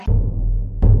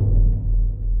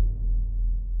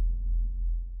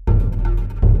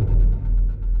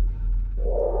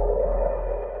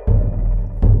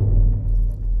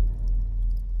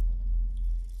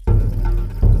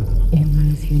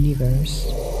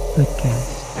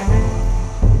Podcast.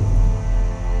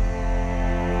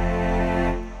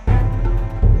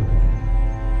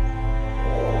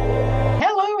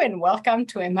 Hello and welcome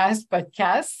to Emma's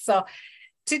podcast. So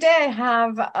today I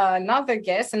have another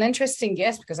guest, an interesting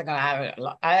guest, because I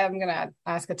am gonna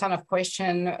ask a ton of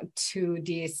questions to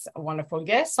this wonderful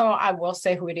guest. So I will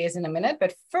say who it is in a minute,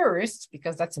 but first,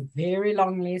 because that's a very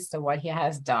long list of what he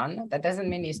has done. That doesn't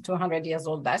mean he's 200 years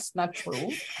old. That's not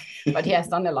true, but he has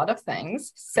done a lot of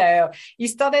things. So he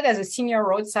started as a senior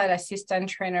roadside assistant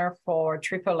trainer for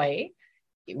AAA,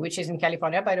 which is in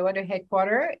California, by the way, the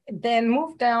headquarters, then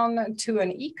moved down to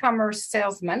an e-commerce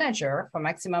sales manager for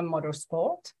Maximum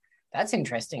Motorsport. That's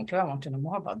interesting too. I want to know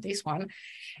more about this one.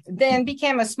 Then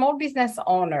became a small business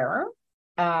owner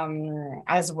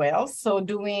as well. So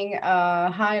doing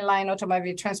a Highline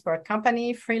Automobile Transport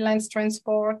Company, freelance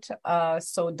transport.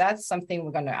 So that's something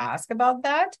we're going to ask about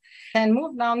that. Then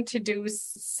moved on to do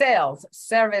sales,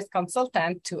 service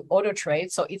consultant to Auto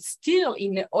Trade. So it's still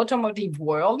in the automotive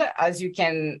world. As you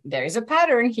can, there is a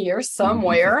pattern here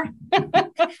somewhere.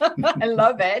 I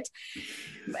love it.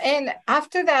 And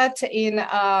after that, in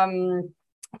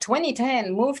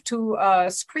 2010, moved to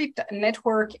Script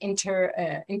Network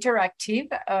Interactive,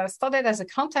 started as a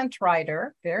content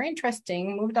writer, very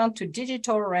interesting, moved on to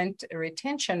digital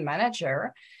retention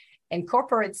manager and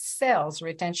corporate sales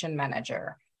retention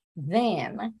manager.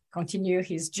 Then continue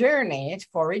his journey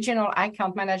for regional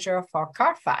account manager for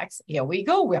Carfax. Here we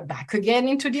go. We're back again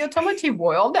into the automotive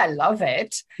world. I love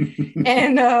it.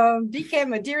 And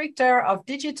became a director of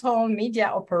digital media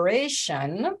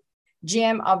operation,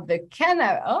 GM of the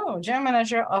general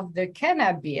manager of the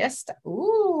Cannabis.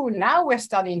 Ooh, now we're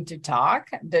starting to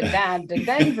talk. The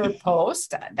Denver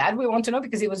Post, that we want to know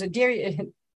because it was a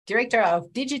director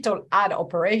of digital ad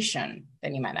operation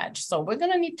that he managed. So we're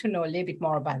going to need to know a little bit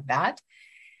more about that.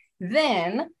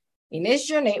 Then in his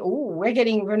journey,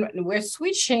 we're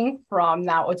switching from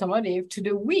now automotive to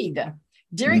the weed.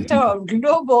 Director of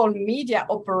global media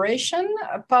operation,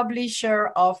 publisher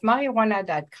of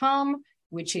marijuana.com,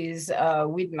 which is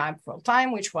with Map Full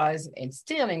Time, which was it's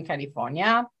still in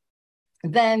California.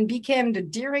 Then became the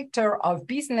director of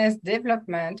business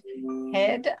development,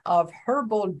 head of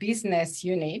herbal business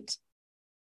unit.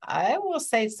 I will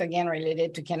say it's again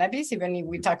related to cannabis, even if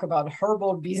we talk about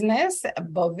herbal business,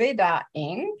 Boveda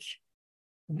Inc.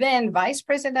 Then vice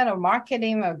president of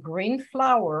marketing of Green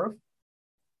Flower.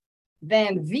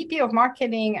 Then VP of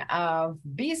marketing of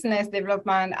business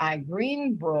development at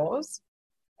Green Bros.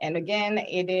 And again,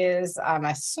 it is, I'm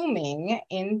assuming,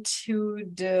 into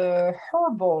the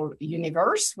herbal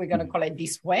universe. We're going to call it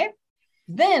this way.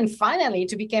 Then finally,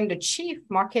 to become the chief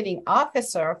marketing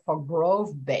officer for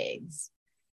Grove Bags.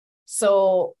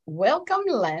 So welcome,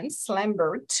 Lance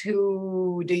Lambert,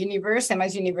 to the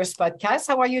Emma's Universe podcast.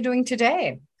 How are you doing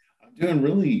today? Doing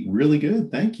really, really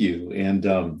good. Thank you. And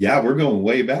we're going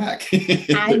way back.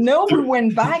 I know we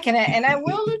went back, and I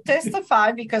will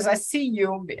testify because I see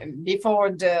you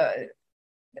before the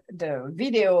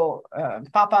video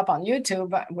pop up on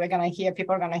YouTube.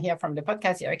 People are going to hear from the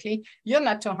podcast directly. You're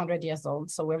not 200 years old,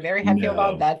 so we're very happy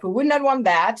about that. We would not want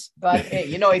that, but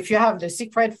if you have the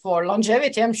secret for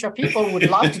longevity, I'm sure people would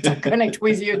love to connect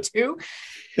with you too.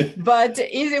 But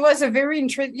it was a very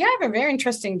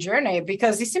interesting journey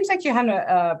because it seems like you had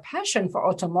a passion for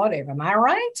automotive. Am I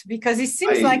right? Because it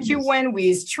seems like you went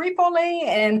with AAA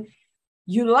and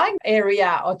you like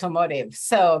area automotive.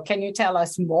 So can you tell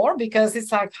us more? Because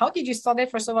it's like, how did you start it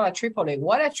first of all at AAA?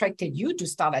 What attracted you to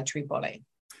start at AAA?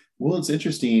 Well, it's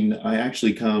interesting. I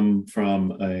actually come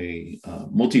from a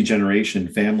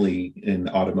multi-generation family in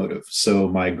automotive. So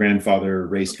my grandfather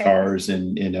raced cars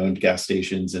and owned gas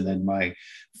stations. And then my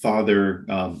father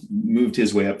moved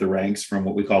his way up the ranks from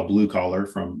what we call blue collar,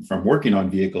 from working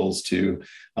on vehicles to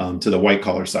the white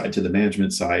collar side, to the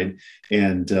management side.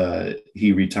 And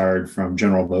he retired from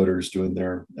General Motors doing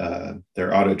their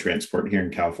auto transport here in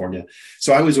California.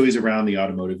 So I was always around the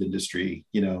automotive industry,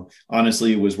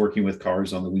 honestly was working with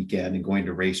cars on the weekend and going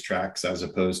to racetracks as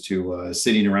opposed to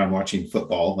sitting around watching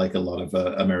football like a lot of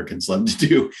Americans love to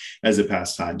do as a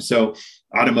pastime. So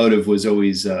automotive was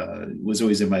always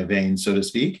in my veins, so to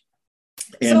speak.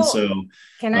 And so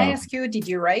can I ask you, did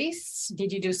you race?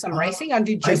 Did you do some racing, or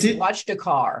did you just watch the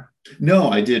car? No,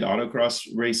 I did autocross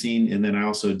racing. And then I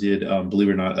also did, believe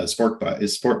it or not, a sport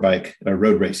bike,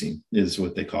 road racing is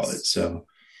what they call it. So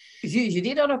you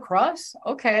did autocross?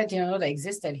 Okay, I didn't know they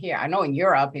existed here. I know in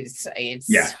Europe it's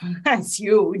it's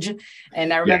huge.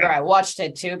 And I remember I watched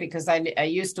it too, because I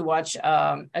used to watch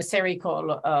a series called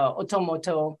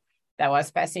Automoto that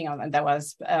was passing on, that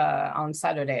was on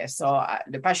Saturday. So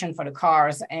the passion for the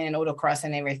cars and autocross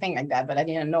and everything like that. But I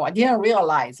didn't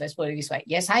realize, let's put it this way.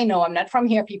 Yes, I know. I'm not from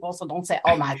here, people. So don't say,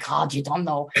 oh my God, you don't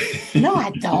know. No,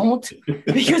 I don't,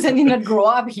 because I did not grow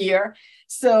up here.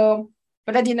 So,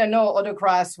 but I didn't know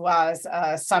autocross was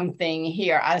something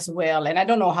here as well. And I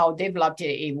don't know how developed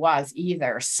it was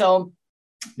either. So,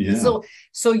 yeah.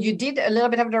 So you did a little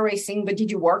bit of the racing, but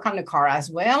did you work on the car as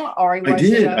well? Or I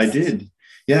did.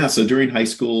 Yeah. So during high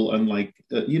school, unlike,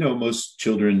 most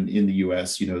children in the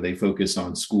US, they focus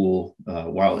on school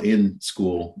while in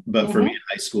school. But for me in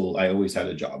high school, I always had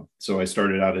a job. So I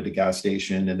started out at a gas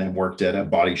station and then worked at a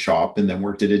body shop and then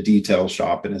worked at a detail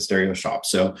shop and a stereo shop.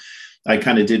 So I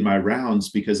kind of did my rounds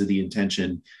because of the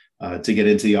intention to get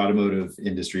into the automotive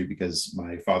industry, because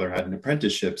my father had an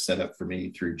apprenticeship set up for me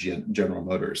through General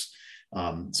Motors.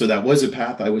 So that was a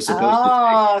path I was supposed to take.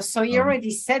 Oh, so you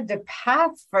already set the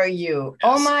path for you.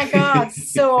 Yes. Oh my God.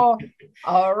 So,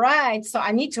 all right. So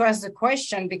I need to ask the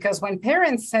question, because when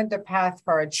parents set the path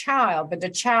for a child, but the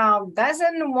child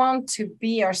doesn't want to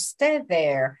be or stay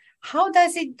there, how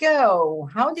does it go?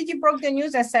 How did you broke the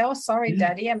news and say, oh, sorry,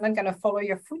 Daddy, I'm not going to follow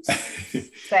your footsteps?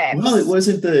 Well, it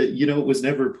wasn't it was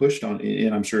never pushed on,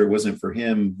 and I'm sure it wasn't for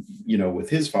him, with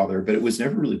his father, but it was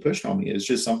never really pushed on me. It's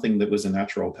just something that was a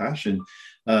natural passion.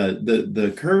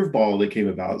 The curveball that came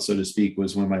about, so to speak,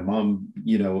 was when my mom,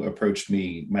 approached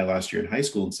me my last year in high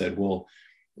school and said, well,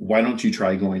 why don't you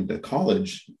try going to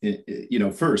college,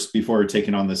 first before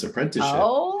taking on this apprenticeship?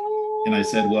 Oh. And I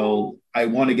said, well, I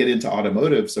want to get into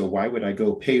automotive. So why would I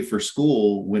go pay for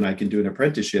school when I can do an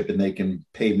apprenticeship and they can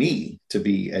pay me to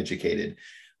be educated?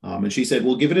 And she said,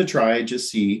 well, give it a try,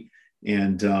 just see.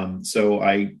 And so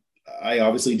I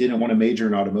obviously didn't want to major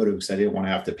in automotive because I didn't want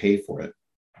to have to pay for it.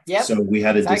 Yep, so we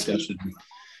had a discussion,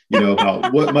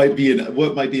 about what might be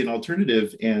an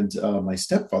alternative. And my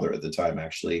stepfather at the time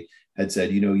actually had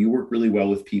said, you work really well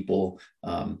with people.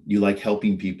 You like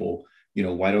helping people.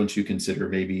 Why don't you consider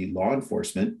maybe law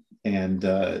enforcement? And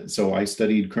so I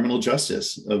studied criminal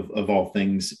justice of all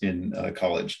things in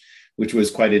college, which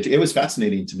was it was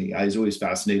fascinating to me. I was always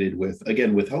fascinated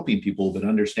with helping people, but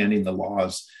understanding the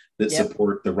laws that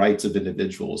support the rights of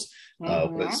individuals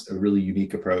was a really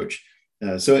unique approach.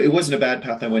 So it wasn't a bad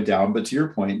path I went down, but to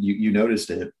your point, you noticed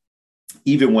it.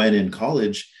 Even when in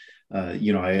college, I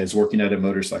was working at a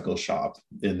motorcycle shop,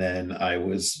 and then I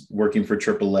was working for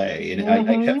AAA, and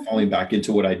I kept falling back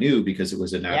into what I knew because it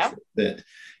was a natural fit.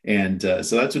 And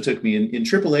so that's what took me in.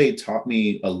 AAA taught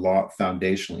me a lot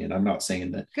foundationally. And I'm not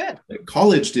saying that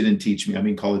college didn't teach me. I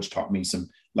mean, college taught me some,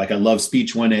 like I love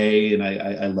Speech 1A, and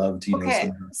I loved,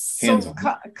 so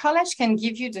college can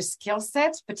give you the skill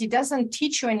sets, but it doesn't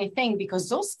teach you anything because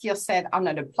those skill sets are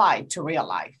not applied to real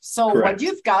life. So what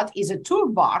you've got is a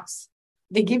toolbox.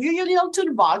 They give you your little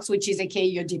toolbox, which is aka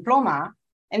your diploma,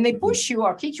 and they push you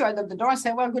or kick you out of the door and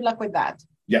say, well, good luck with that.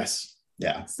 Yes.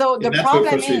 Yeah. So the that's problem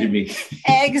what frustrated me.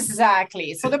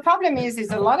 Exactly. So the problem is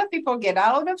a lot of people get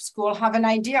out of school, have an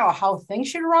idea of how things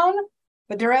should run,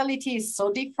 but the reality is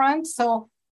so different. So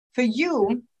for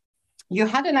you, you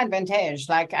had an advantage.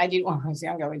 Like I did when I was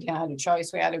younger, we didn't have a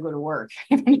choice. We had to go to work.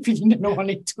 Even if we didn't want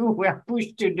to, we were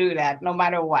pushed to do that no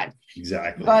matter what.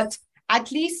 Exactly. But at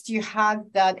least you had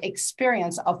that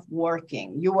experience of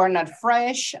working. You were not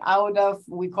fresh out of,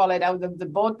 we call it out of the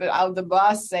boat, but out of the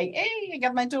bus saying, hey, I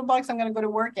got my toolbox, I'm going to go to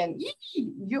work. And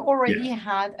you already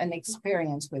had an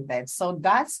experience with that. So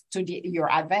that's your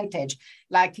advantage.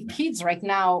 Like kids right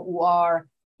now who are,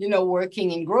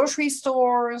 working in grocery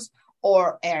stores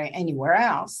or anywhere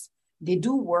else, they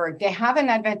do work. They have an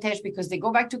advantage because they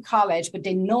go back to college, but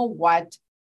they know what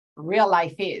real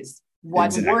life is,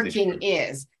 what working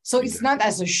is. So it's not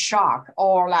as a shock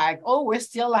or like, oh, we're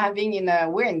still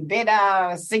we're in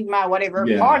beta, sigma, whatever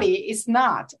party. It's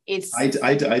not.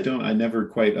 I never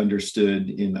quite understood,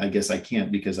 and I guess I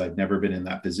can't because I've never been in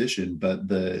that position, but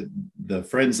the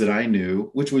friends that I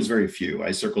knew, which was very few, I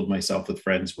circled myself with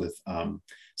friends with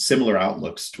similar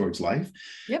outlooks towards life.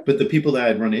 Yep. But the people that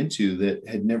I'd run into that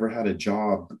had never had a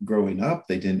job growing up,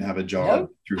 they didn't have a job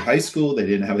through high school, they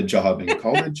didn't have a job in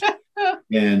college.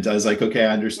 And I was like, okay,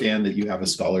 I understand that you have a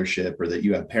scholarship or that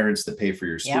you have parents that pay for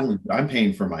your schooling, but I'm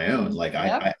paying for my own. Like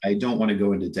I don't want to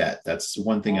go into debt. That's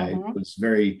one thing I was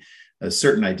very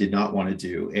certain I did not want to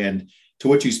do. And to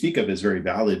what you speak of is very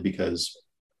valid because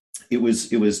it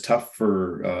was tough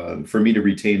for me to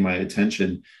retain my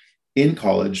attention in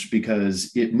college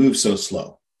because it moved so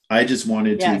slow. I just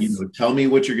wanted to, tell me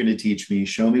what you're going to teach me,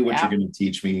 show me what you're going to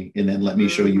teach me, and then let me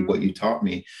show you what you taught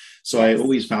me. So I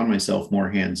always found myself more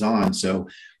hands-on. So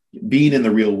being in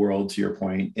the real world, to your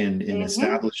point, and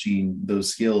establishing those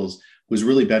skills, was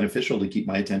really beneficial to keep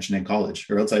my attention in college,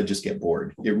 or else I'd just get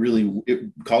bored.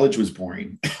 College was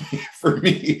boring for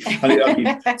me. I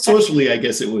mean, socially, I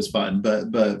guess it was fun,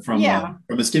 but from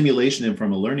a stimulation and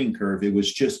from a learning curve, it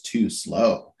was just too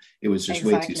slow. It was just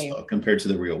way too slow compared to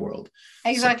the real world.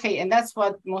 Exactly. And that's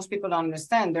what most people don't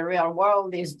understand. The real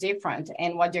world is different.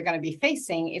 And what you're going to be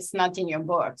facing, it's not in your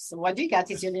books. What you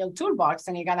got is your little toolbox,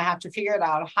 and you're going to have to figure it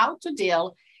out how to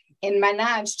deal and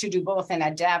manage to do both and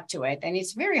adapt to it. And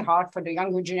it's very hard for the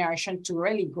younger generation to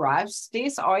really grasp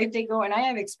this, or if they go, and I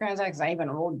have experience, because I even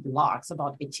wrote blogs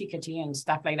about etiquette and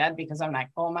stuff like that, because I'm like,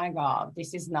 oh my God,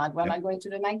 this is not, we're not going to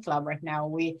the nightclub right now.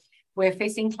 We're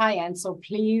facing clients. So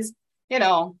please,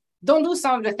 don't do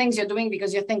some of the things you're doing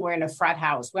because you think we're in a frat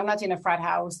house. We're not in a frat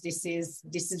house. This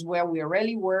is where we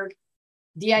really work.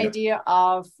 The idea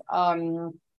of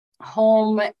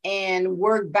home and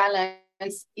work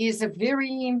balance is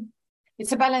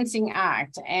it's a balancing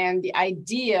act. And the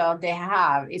idea they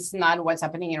have is not what's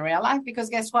happening in real life, because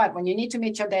guess what? When you need to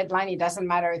meet your deadline, it doesn't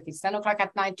matter if it's 10 o'clock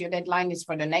at night, your deadline is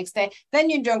for the next day.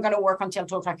 Then you're going to work until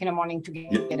 2 o'clock in the morning to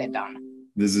get it done.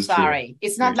 This is sorry. True.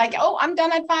 It's not like, oh, I'm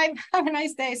done at 5. Have a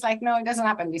nice day. It's like, no, it doesn't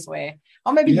happen this way.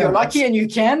 Or maybe you're lucky and you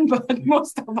can, but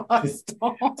most of us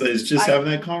don't. So it's just having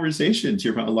that conversation. To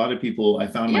your point, a lot of people, I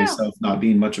found myself not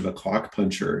being much of a clock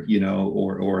puncher,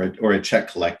 or a check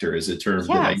collector is a term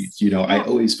that I use. I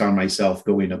always found myself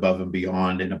going above and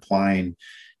beyond and applying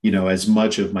as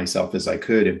much of myself as I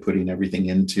could and putting everything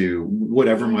into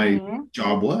whatever my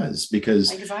job was.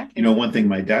 Because, one thing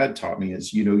my dad taught me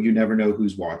is, you never know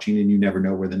who's watching and you never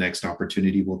know where the next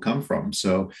opportunity will come from.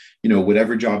 So,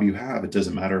 whatever job you have, it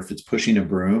doesn't matter if it's pushing a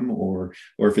broom or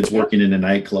if it's working in a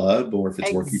nightclub or if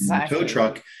it's working in a tow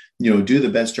truck, do the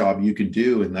best job you can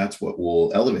do. And that's what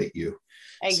will elevate you.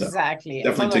 Exactly. So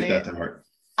definitely take that to heart.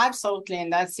 Absolutely.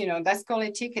 And that's called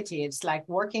etiquette. It's like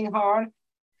working hard.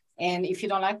 And if you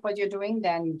don't like what you're doing,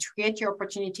 then create your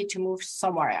opportunity to move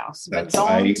somewhere else. But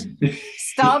don't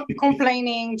stop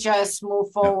complaining, just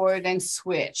move forward and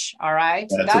switch. All right.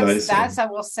 That's I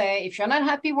will say, if you're not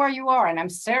happy where you are, and I'm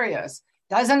serious,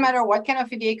 doesn't matter what kind of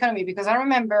the economy, because I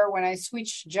remember when I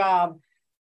switched job,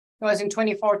 it was in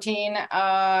 2014,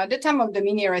 the time of the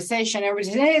mini recession,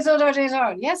 everybody said, hey,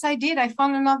 so. Yes, I did. I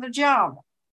found another job.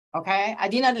 Okay. I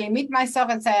did not limit myself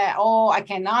and say, oh, I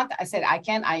cannot. I said, I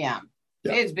can, I am.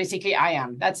 Yeah. It's basically I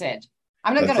am. That's it.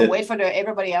 I'm not going to wait for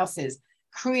everybody else's.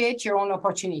 Create your own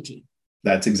opportunity.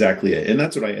 That's exactly it. And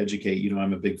that's what I educate.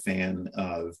 I'm a big fan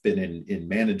of, been in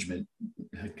management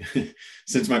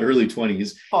since my early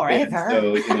 20s. Forever.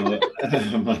 And so,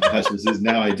 oh my gosh, this is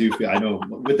now I do feel, I know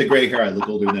with the gray hair, I look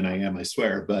older than I am, I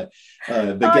swear. But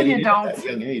getting into that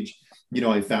young age,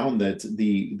 I found that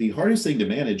the hardest thing to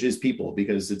manage is people,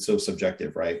 because it's so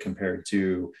subjective, right? Compared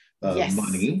to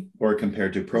money, or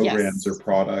compared to programs or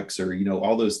products, or,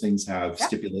 all those things have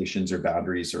stipulations or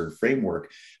boundaries or framework.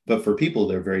 But for people,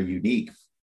 they're very unique.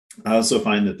 I also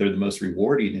find that they're the most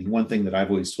rewarding. And one thing that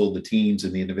I've always told the teams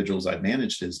and the individuals I've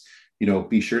managed is,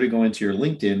 be sure to go into your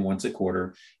LinkedIn once a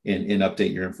quarter and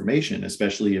update your information,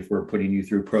 especially if we're putting you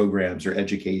through programs or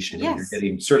education and you're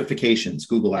getting certifications,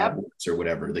 Google AdWords or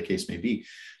whatever the case may be.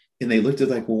 And they looked at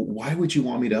like, well, why would you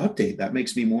want me to update? That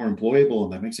makes me more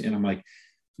employable. And I'm like,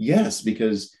 yes,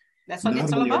 because that's what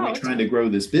not only are we trying to grow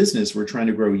this business, we're trying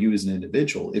to grow you as an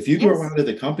individual. If you grow out of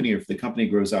the company, or if the company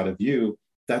grows out of you,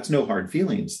 that's no hard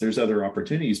feelings. There's other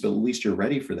opportunities, but at least you're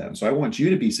ready for them. So I want you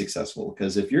to be successful,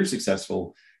 because if you're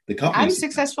successful, the company. I'm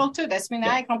successful too. That's mean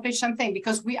I accomplished something,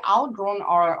 because we outgrown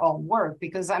our work.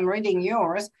 Because I'm reading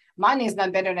yours, mine is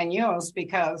not better than yours,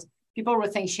 because people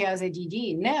would think she has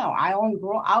ADD. No, I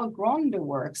outgrown the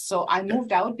work. So I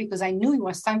moved out because I knew it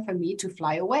was time for me to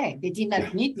fly away. They did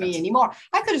not need me anymore.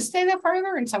 I could have stayed there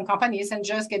forever in some companies and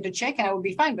just get the check and I would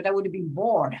be fine, but I would have been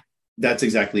bored. That's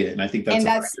exactly it. And I think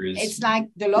it's like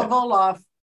the level of,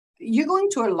 you're going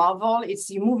to a level,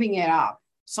 you're moving it up.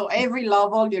 So every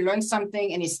level you learn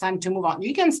something and it's time to move on.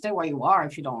 You can stay where you are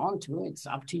if you don't want to. It's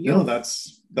up to you. No,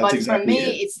 that's but exactly for me,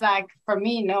 it. It's like, for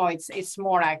me, no, it's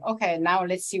more like, okay, now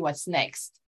let's see what's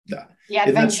next. Yeah. The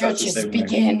adventure just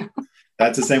begin.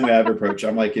 That's the same way I've approached.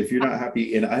 I'm like, if you're not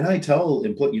happy, and I tell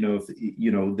employees,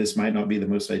 if this might not be the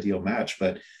most ideal match,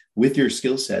 but with your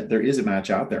skill set, there is a match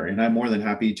out there, and I'm more than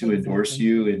happy to endorse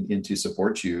you and to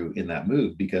support you in that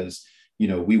move, because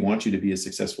we want you to be as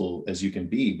successful as you can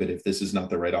be. But if this is not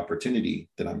the right opportunity,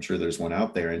 then I'm sure there's one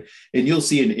out there, and you'll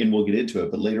see, and we'll get into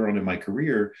it. But later on in my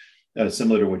career,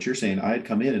 similar to what you're saying, I'd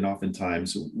come in, and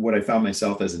oftentimes what I found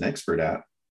myself as an expert at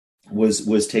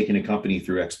was taking a company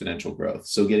through exponential growth.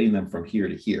 So getting them from here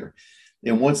to here.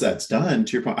 And once that's done,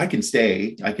 to your point, I can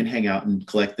stay, I can hang out and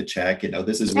collect the check.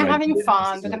 This is They're what I having did. This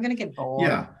fun, is but I'm what, going to get bored.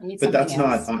 yeah. I need But something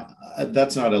else.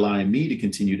 that's not allowing me to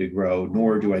continue to grow,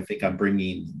 nor do I think I'm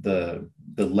bringing the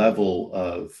level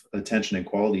of attention and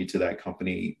quality to that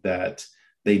company that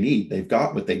they need. They've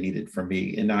got what they needed from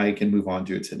me, and now I can move on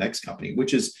to the next company,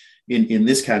 which is in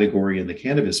this category in the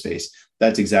cannabis space.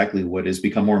 That's exactly what has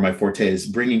become more of my forte, is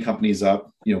bringing companies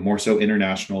up, more so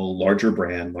international, larger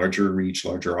brand, larger reach,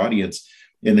 larger audience,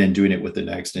 and then doing it with the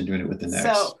next and doing it with the next.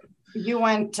 So you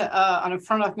went on in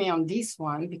front of me on this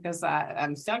one because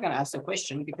I'm still going to ask the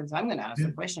question because I'm going to ask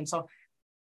the question. So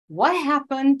what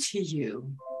happened to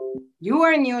you? You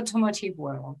were in the automotive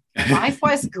world. Life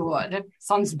was good.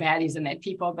 Sounds bad, isn't it,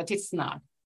 people? But it's not.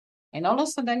 And all of a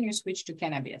sudden you switched to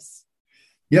cannabis.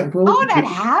 Yeah, well, how that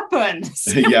happened?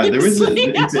 Yeah,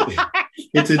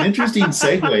 it's an interesting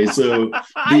segue. So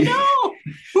I know.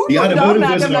 The automotive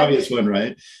was an obvious one,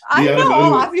 right? I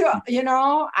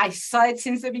know. I saw it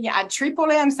since the beginning. At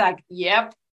AAA, I'm like,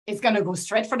 yep, it's going to go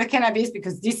straight for the cannabis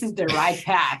because this is the right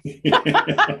path.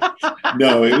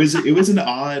 No, it was an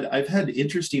odd, I've had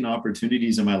interesting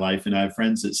opportunities in my life, and I have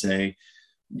friends that say,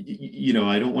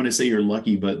 I don't want to say you're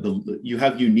lucky, but you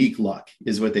have unique luck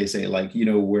is what they say, like,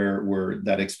 where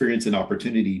that experience and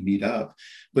opportunity meet up.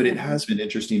 But it has been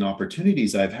interesting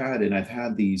opportunities I've had, and I've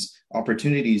had these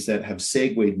opportunities that have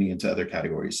segued me into other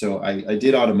categories. So I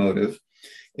did automotive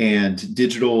and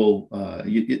digital,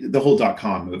 the whole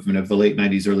 .com movement of the late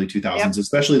 90s, early 2000s,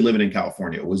 especially living in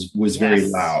California, was very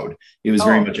loud. It was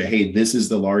very much a, hey, this is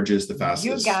the largest, the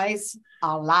fastest. You guys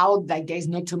are loud like there's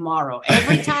no tomorrow.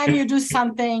 Every time you do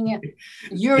something,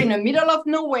 you're in the middle of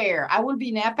nowhere. I will be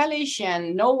in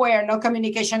Appalachian, nowhere, no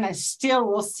communication. I still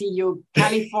will see you.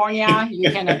 California,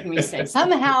 you cannot miss it.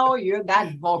 Somehow you're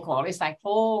that vocal. It's like,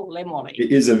 holy moly.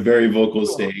 It is a very vocal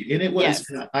state. And it was,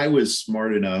 I was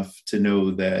smart enough to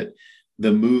know that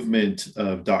the movement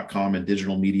of .com and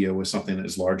digital media was something that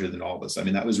is larger than all of us. I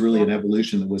mean, that was really an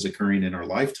evolution that was occurring in our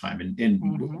lifetime, and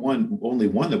only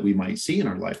one that we might see in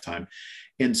our lifetime.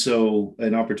 And so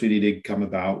an opportunity did come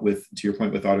about with, to your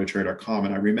point, with autotrader.com.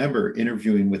 And I remember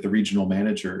interviewing with the regional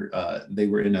manager. They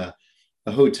were in a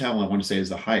hotel, I want to say is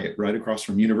the Hyatt, right across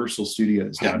from Universal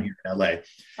Studios down here in LA.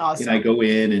 Awesome. And I go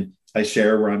in and I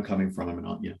share where I'm coming from and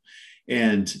all,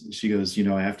 and she goes,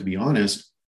 I have to be honest,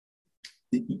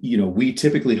 we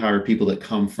typically hire people that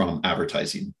come from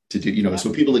advertising to do,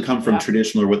 so people that come from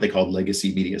traditional or what they call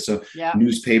legacy media. So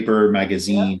newspaper,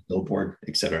 magazine, billboard,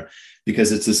 etc.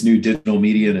 Because it's this new digital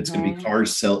media and it's going to be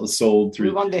cars sold through.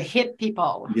 We want to hit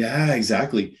people. Yeah,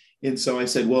 exactly. And so I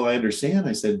said, well, I understand.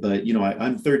 I said, but,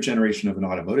 I'm third generation of an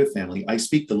automotive family. I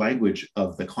speak the language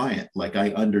of the client. Like, I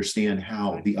understand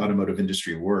how the automotive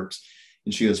industry works.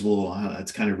 And she goes, well,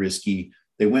 that's kind of risky.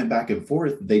 They went back and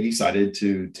forth. They decided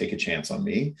to take a chance on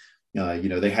me.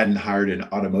 They hadn't hired an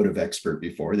automotive expert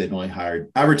before. They'd only hired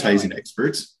advertising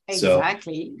experts.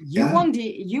 Exactly. So, you want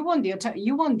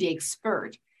the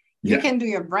expert. You can do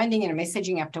your branding and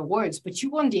messaging afterwards, but you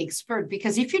want the expert,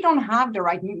 because if you don't have the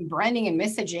right branding and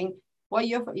messaging, well,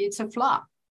 it's a flop.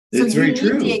 So it's very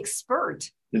true. The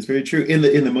expert. It's very true. In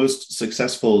the most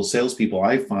successful salespeople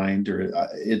I find, or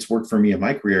it's worked for me in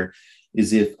my career,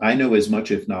 is if I know as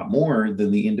much, if not more,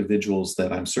 than the individuals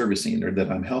that I'm servicing or that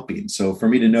I'm helping. So for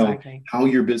me to know how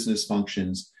your business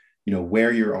functions,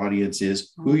 where your audience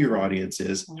is, who your audience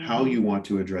is, how you want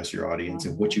to address your audience,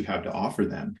 and what you have to offer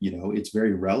them, it's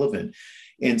very relevant.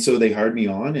 And so they hired me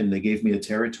on, and they gave me a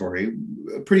territory,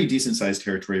 a pretty decent sized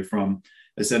territory, from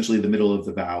essentially the middle of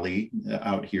the valley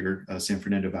out here, San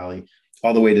Fernando Valley,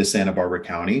 all the way to Santa Barbara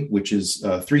County, which is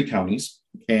 3 counties.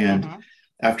 And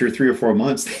after 3 or 4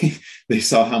 months, they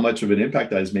saw how much of an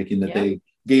impact I was making, that they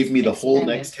gave me the whole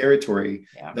next territory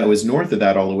that was north of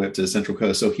that, all the way up to the Central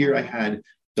Coast. So here I had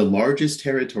the largest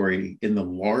territory in the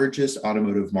largest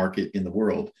automotive market in the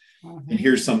world. And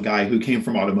here's some guy who came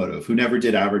from automotive, who never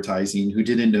did advertising, who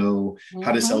didn't know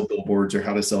how to sell billboards or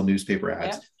how to sell newspaper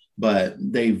ads. But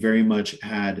they very much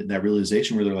had that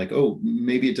realization where they're like, oh,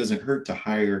 maybe it doesn't hurt to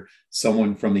hire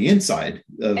someone from the inside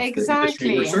of the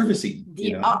industry we're servicing.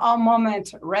 The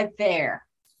moment right there.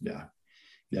 Yeah.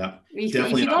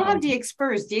 If you don't have the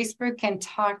expert can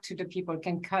talk to the people,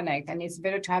 can connect. And it's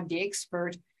better to have the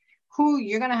expert, who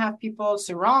you're going to have people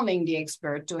surrounding the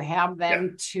expert to help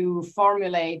them to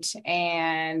formulate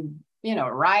and,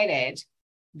 write it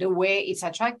the way it's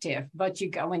attractive. But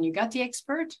when you got the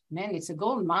expert, man, it's a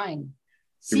gold mine.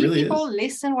 See, really people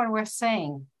listen what we're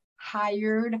saying.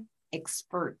 Hired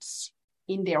experts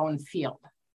in their own field,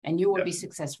 and you will be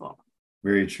successful.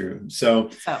 Very true. So,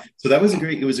 So, so that was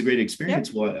it was a great yeah.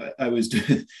 experience. Well, I was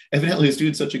evidently was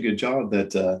doing such a good job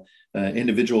that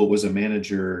individual was a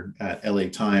manager at LA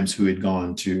Times who had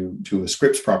gone to a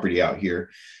Scripps property out here.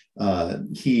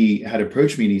 He had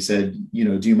approached me and he said, you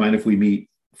know, do you mind if we meet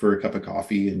for a cup of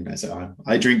coffee? And I said,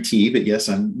 I drink tea, but yes,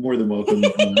 I'm more than welcome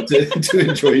to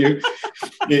enjoy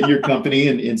your company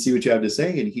and see what you have to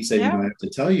say. And he said, you know, Yeah. I have to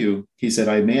tell you, he said,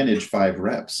 I manage 5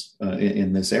 reps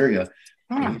in this area.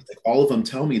 And Hmm. he's like, all of them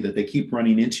tell me that they keep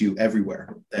running into you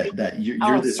everywhere, that you're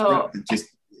Oh, this rep so that just,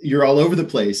 you're all over the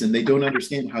place, and they don't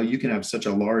understand how you can have such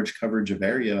a large coverage of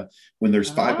area when there's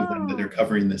 5 of them that are oh,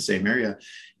 covering the same area.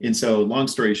 And so long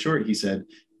story short, he said,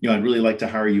 you know, I'd really like to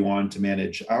hire you on to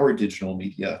manage our digital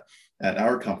media at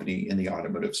our company in the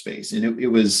automotive space. And it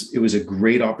was a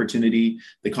great opportunity.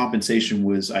 The compensation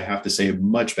was, I have to say,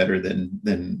 much better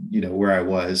than you know where I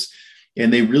was.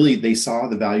 And they saw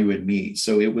the value in me.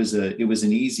 So it was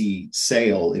an easy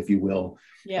sale, if you will,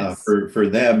 yes. for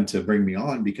them to bring me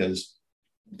on, because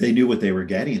they knew what they were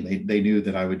getting. They knew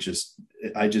that I just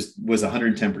was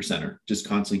 110 percenter, just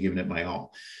constantly giving it my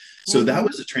all. So that Mm-hmm.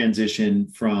 was a transition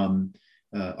from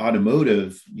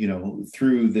automotive, you know,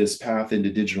 through this path into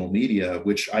digital media,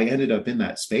 which I ended up in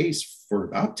that space for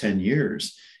about 10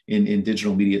 years in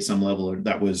digital media at some level.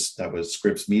 That was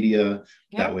Scripps Media,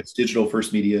 that Yeah. was Digital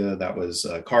First Media, that was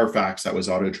Carfax, that was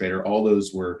Auto Trader. All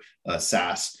those were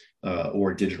SaaS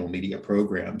or digital media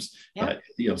programs, Yeah. but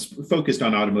you know, focused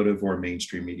on automotive or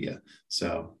mainstream media.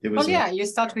 So it Well, was a yeah, you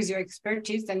start with your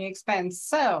expertise, then you expand.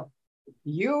 So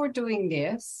you're doing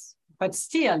this, but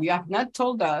still, you have not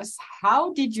told us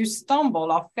how did you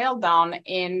stumble or fell down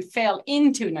and fell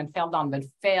into, not fell down, but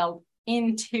fell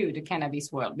into the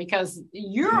cannabis world? Because yeah,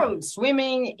 you're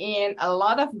swimming in a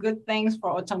lot of good things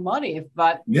for automotive,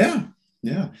 but yeah,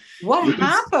 yeah. what It was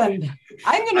happened?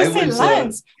 I'm going I to say was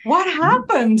Lance, what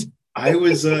happened?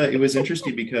 it was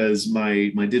interesting because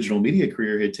my digital media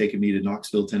career had taken me to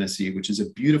Knoxville, Tennessee, which is a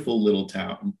beautiful little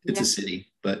town. It's a Yeah. city,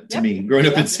 but to Yep. me, growing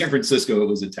up in Yep. San Francisco, it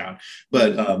was a town.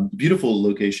 But Mm-hmm. beautiful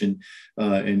location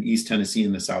in East Tennessee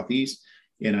in the southeast.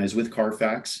 And I was with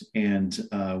Carfax and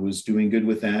was doing good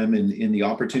with them. And the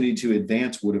opportunity to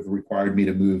advance would have required me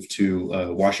to move to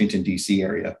Washington, D.C.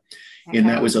 area. And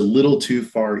that Okay. was a little too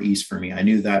far east for me. I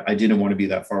knew that I didn't want to be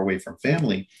that far away from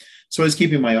family. So I was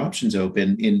keeping my options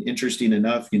open. And interesting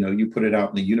enough, you know, you put it out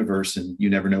in the universe and you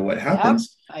never know what Yep.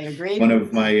 happens. I One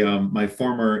agreed. of my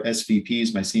former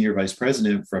SVPs, my senior vice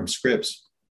president from Scripps,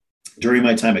 during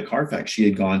my time at Carfax, she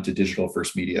had gone to Digital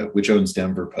First Media, which owns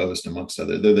Denver Post, amongst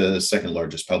other. They're the second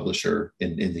largest publisher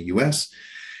in the U.S.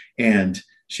 And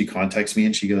she contacts me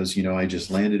and she goes, you know, I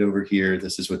just landed over here.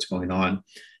 This is what's going on.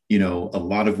 You know, a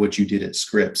lot of what you did at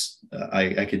Scripps,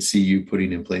 I could see you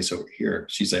putting in place over here.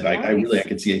 She said, I Nice.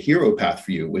 could see a hero path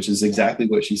for you, which is Yeah. exactly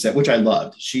what she said, which I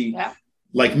loved. She, Yeah.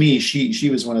 like me, she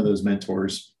was one of those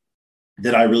mentors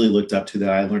that I really looked up to, that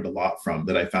I learned a lot from,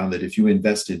 that I found that if you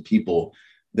invest in people,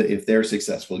 that if they're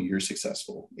successful, you're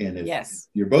successful. And if Yes.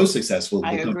 you're both successful,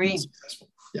 I the company is agree. successful.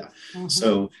 Yeah. Mm-hmm.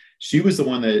 So she was the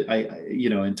one that you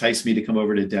know, enticed me to come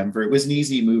over to Denver. It was an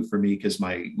easy move for me because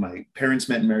my parents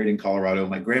met and married in Colorado.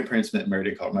 My grandparents met and married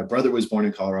in Colorado. My brother was born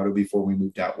in Colorado before we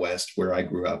moved out west where I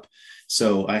grew up.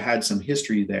 So I had some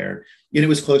history there. And it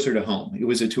was closer to home. It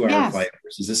was a 2 hour Yes. flight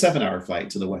versus a 7 hour flight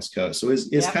to the West Coast. So it's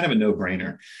Yep. kind of a no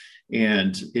brainer.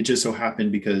 And it just so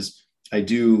happened because I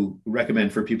do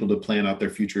recommend for people to plan out their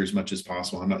future as much as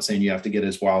possible. I'm not saying you have to get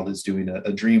as wild as doing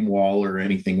a dream wall or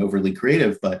anything overly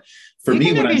creative, but for You me,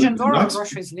 can do when I vision moved to board or Knoxville,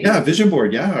 groceries yeah, list. vision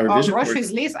board, yeah, our Or vision board,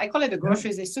 groceries list. I call it a yeah,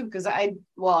 groceries list too, because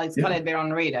it's yeah, called it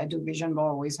Baron Reed. I do vision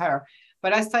board with her.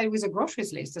 But I started with a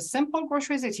groceries list, a simple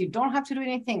groceries list. You don't have to do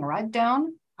anything. Write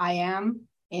down, I am,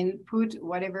 input,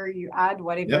 whatever you add, yeah,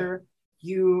 whatever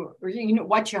you know,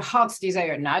 what your heart's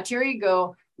desire, not your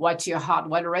ego, what your heart,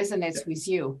 what yeah, resonates with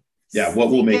you. yeah. What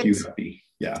will Stick make it. you happy?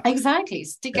 Yeah, Exactly.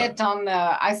 Stick yeah. it on,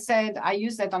 I said, I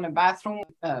use that on a bathroom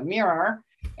mirror,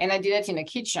 and I did it in a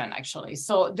kitchen actually.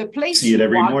 So the place See it you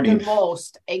every walk the morning.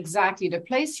 most, exactly, the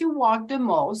place you walk the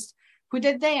most, put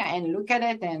it there and look at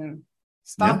it and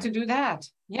start Yeah, to do that.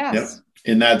 yeah. Yes.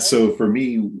 And that's so for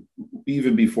me,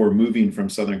 even before moving from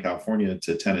Southern California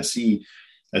to Tennessee,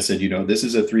 I said, you know, this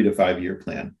is a 3 to 5 year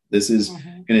plan. This is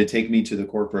Mm-hmm. going to take me to the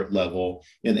corporate level.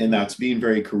 And that's being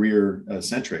very career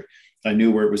centric. I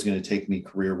knew where it was going to take me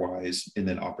career wise and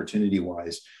then opportunity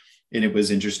wise. And it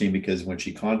was interesting because when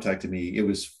she contacted me, it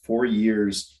was 4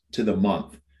 years to the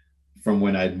month from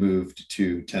when I'd moved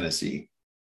to Tennessee.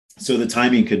 So the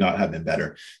timing could not have been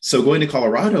better. So going to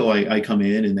Colorado, I come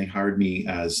in and they hired me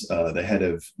as the head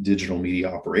of digital media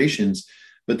operations,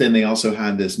 but then they also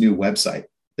had this new website.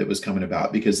 that was coming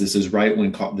about, because this is right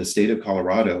when the state of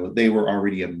Colorado, they were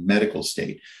already a medical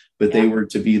state, but they were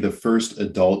to be the first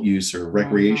adult use or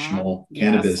recreational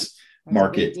cannabis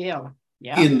market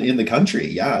in the country.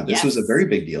 Yeah, this was a very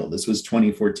big deal. This was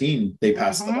 2014. They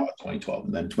passed the law in 2012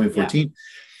 and then 2014.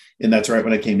 And that's right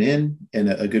when I came in. And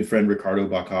a good friend, Ricardo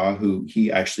Baca, who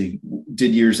he actually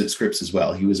did years at Scripps as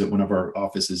well. He was at one of our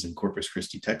offices in Corpus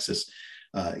Christi, Texas.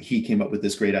 He came up with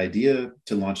this great idea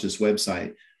to launch this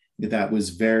website that was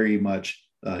very much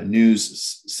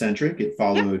news centric. It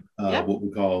followed what we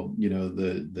call,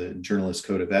 the journalist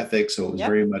code of ethics. So it was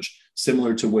very much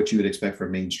similar to what you would expect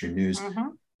from mainstream news.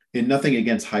 And nothing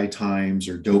against High Times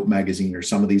or Dope Magazine or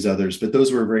some of these others, but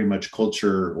those were very much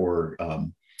culture or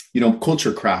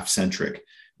culture craft centric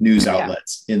news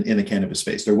outlets in the cannabis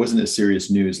space. There wasn't a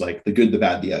serious news like the good, the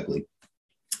bad, the ugly.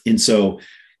 And so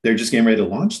they're just getting ready to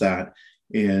launch that.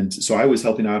 And so I was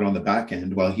helping out on the back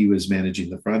end while he was managing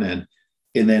the front end.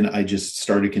 And then I just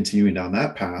started continuing down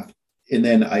that path. And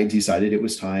then I decided it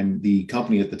was time. The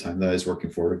company at the time that I was working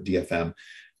for, DFM,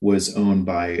 was owned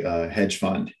by a hedge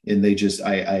fund. And they just,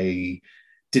 I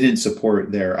didn't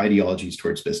support their ideologies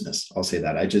towards business. I'll say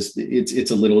that.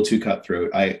 It's a little too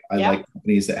cutthroat. I like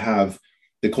companies that have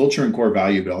the culture and core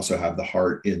value, but also have the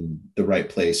heart in the right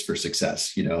place for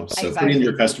success, so putting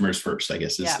your customers first, I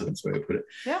guess is the best way to put it.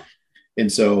 Yeah.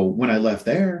 And so when I left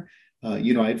there, I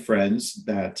had friends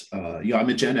that, I'm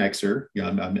a Gen Xer,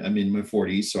 I'm in my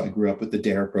 40s. So I grew up with the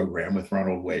DARE program with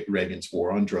Ronald Reagan's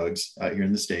war on drugs here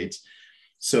in the States.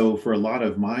 So for a lot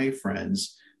of my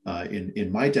friends,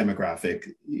 in my demographic,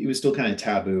 it was still kind of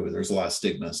taboo. There's a lot of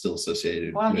stigma still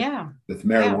associated with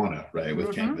marijuana, right?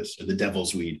 With cannabis, or the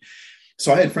devil's weed.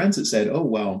 So I had friends that said, oh,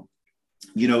 well,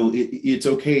 it's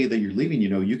okay that you're leaving.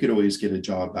 You could always get a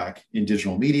job back in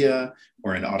digital media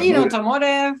or in automotive. In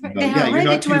automotive, they are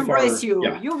ready to embrace you.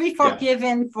 Yeah. You'll be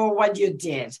forgiven for what you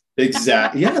did.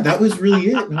 Exactly. Yeah, that was really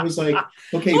it. And I was like,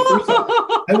 okay, first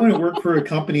off, I want to work for a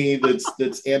company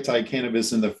that's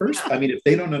anti-cannabis in the first. I mean, if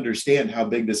they don't understand how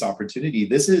big this opportunity,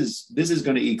 this is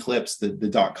going to eclipse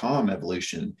the .com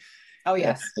evolution. Oh,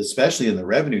 yes. Especially in the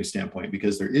revenue standpoint,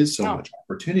 because there is so much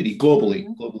opportunity globally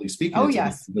speaking.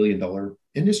 It's a $1 billion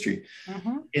industry.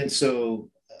 And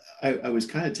so I was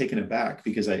kind of taken aback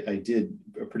because I did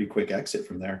a pretty quick exit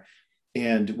from there.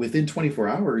 And within 24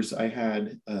 hours, I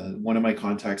had one of my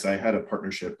contacts, I had a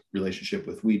partnership relationship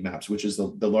with Weedmaps, which is the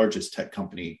largest tech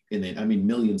company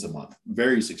millions a month,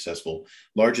 very successful,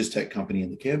 largest tech company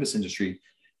in the cannabis industry.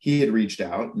 He had reached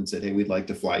out and said, hey, we'd like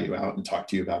to fly you out and talk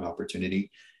to you about an opportunity.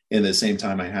 And at the same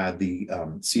time, I had the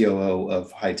COO of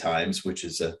High Times, which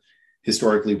is a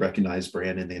historically recognized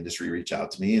brand in the industry, reach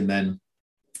out to me. And then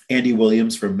Andy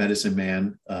Williams from Medicine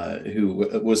Man, who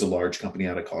was a large company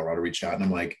out of Colorado, reached out. And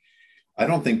I'm like, I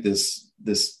don't think this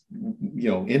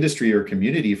industry or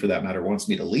community, for that matter, wants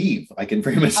me to leave. I can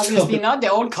very much obviously not.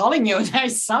 They're all calling you.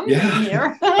 There's something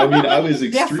here. I mean, I was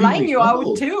extremely they're flying you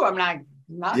out too. I'm like,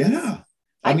 nuts. Yeah.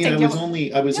 I was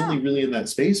only really in that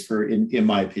space for, in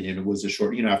my opinion, it was a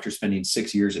short, after spending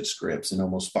 6 years at Scripps and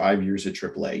almost 5 years at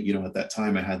AAA, at that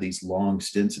time I had these long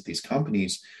stints at these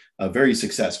companies, very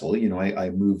successful.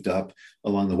 I moved up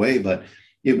along the way, but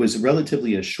it was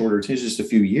relatively a shorter, it was just a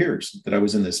few years that I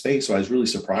was in this space. So I was really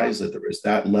surprised that there was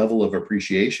that level of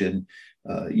appreciation,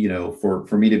 for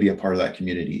me to be a part of that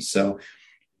community. So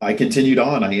I continued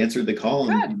on. I answered the call,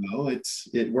 and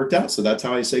it worked out. So that's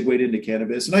how I segued into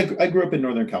cannabis. And I grew up in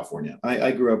Northern California.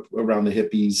 I grew up around the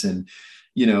hippies, and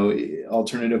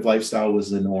alternative lifestyle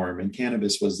was the norm, and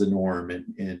cannabis was the norm,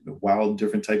 and wild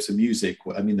different types of music.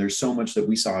 I mean, there's so much that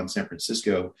we saw in San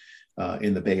Francisco,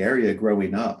 in the Bay Area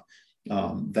growing up,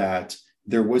 that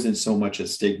there wasn't so much a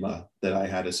stigma that I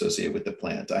had associated with the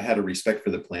plant. I had a respect for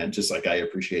the plant, just like I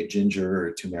appreciate ginger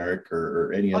or turmeric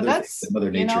or any other thing that Mother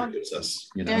Nature gives us.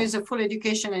 There is a full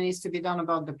education that needs to be done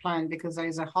about the plant, because there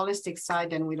is a holistic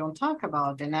side and we don't talk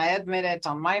about. And I admit it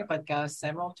on my podcast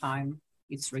several times.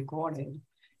 It's recorded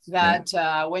that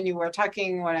when you were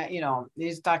talking,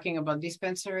 he's talking about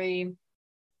dispensary,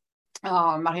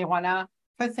 marijuana.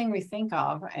 First thing we think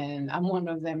of, and I'm one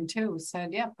of them too,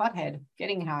 said, pothead,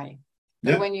 getting high.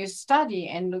 But when you study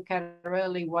and look at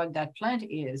really what that plant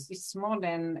is, it's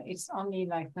only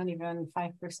like not even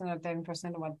 5% or 10%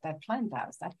 of what that plant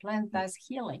does. That plant does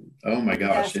healing. Oh my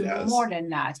gosh, it has more than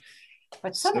that.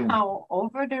 But somehow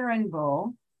over the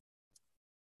rainbow,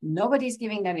 nobody's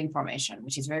giving that information,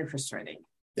 which is very frustrating.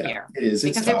 Here. It is.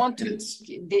 Because they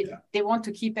want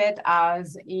to keep it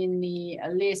as in the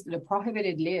list, the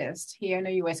prohibited list here in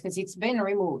the US, because it's been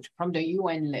removed from the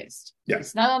UN list. Yeah.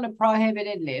 It's not on the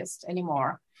prohibited list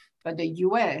anymore, but the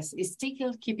US is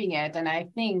still keeping it. And I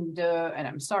think and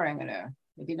I'm sorry, I'm gonna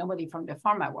Maybe nobody from the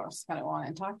pharma world is going to want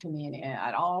to talk to me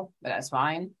at all, but that's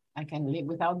fine. I can live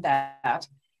without that.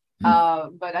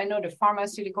 But I know the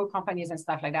pharmaceutical companies and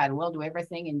stuff like that will do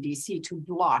everything in DC to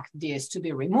block this to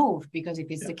be removed, because if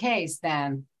it's the case,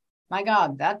 then my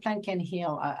God, that plant can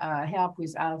heal, help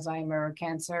with Alzheimer,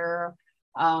 cancer,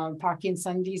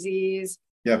 Parkinson disease.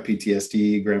 Yeah,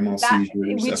 PTSD, grand mal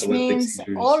seizures, which means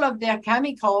seizures. All of their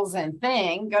chemicals and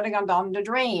things going down the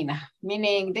drain,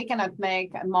 meaning they cannot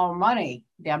make more money.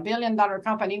 Their billion-dollar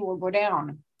company will go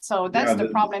down. So that's the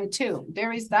problem too.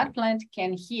 There is that plant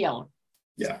can heal,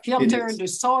 filter the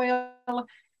soil,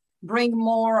 bring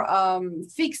more,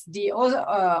 fix the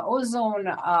ozone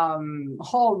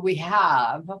hole we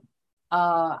have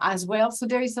as well. So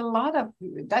there is a lot of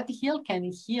that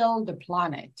can heal the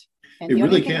planet. And it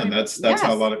really can. That's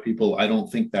how a lot of people, I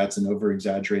don't think that's an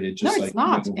over-exaggerated, just no, it's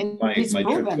not. My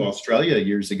trip to Australia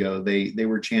years ago, they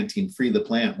were chanting "Free the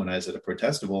Plant" when I was at a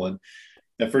protestival. And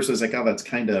at first I was like, oh, that's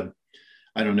kind of,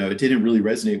 I don't know, it didn't really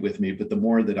resonate with me. But the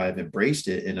more that I've embraced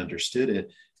it and understood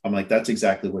it, I'm like, that's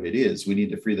exactly what it is. We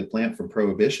need to free the plant from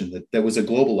prohibition. That was a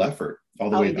global effort all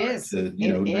the way back to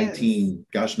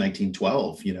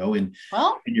 1912, and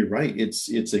you're right.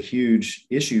 It's a huge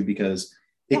issue because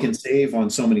it can save on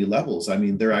so many levels. I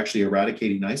mean, they're actually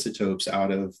eradicating isotopes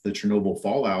out of the Chernobyl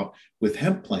fallout with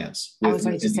hemp plants. I was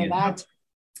going to say that.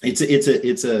 It's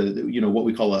a what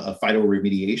we call a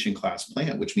phytoremediation class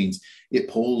plant, which means it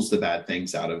pulls the bad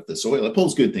things out of the soil. It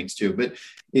pulls good things too, but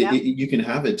you can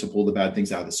have it to pull the bad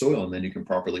things out of the soil, and then you can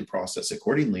properly process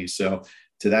accordingly. So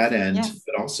to that end,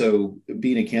 but also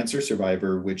being a cancer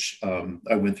survivor, which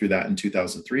I went through that in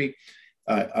 2003.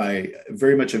 I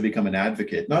very much have become an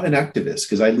advocate, not an activist,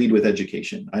 because I lead with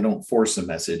education. I don't force a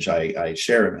message. I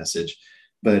share a message.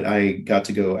 But I got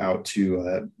to go out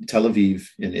to Tel Aviv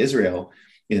in Israel,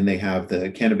 and they have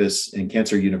the Cannabis and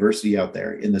Cancer University out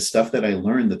there. And the stuff that I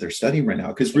learned that they're studying right now,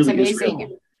 because really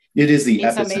Israel, it is the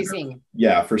epicenter. Amazing.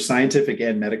 Yeah, for scientific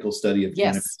and medical study of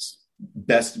cannabis.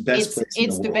 Best place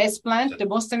it's the best plant. The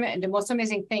most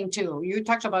amazing thing too, you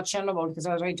talked about Chernobyl, because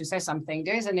I was ready to say something.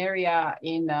 There's an area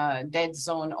in dead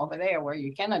zone over there where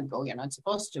you cannot go, you're not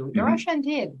supposed to. The Russian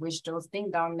did, which those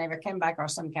ding dong never came back, or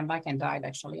some came back and died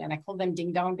actually. And I call them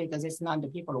ding dong because it's not the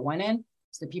people who went in,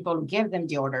 it's the people who gave them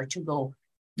the order to go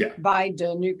by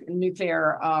the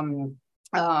nuclear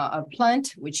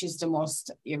plant, which is the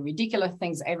most ridiculous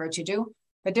things ever to do.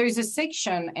 But there is a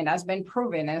section, and has been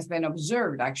proven, has been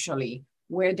observed actually,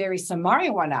 where there is some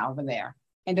marijuana over there.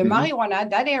 And the marijuana,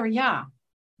 that area,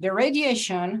 the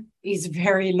radiation is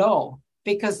very low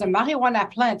because the marijuana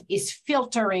plant is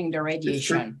filtering the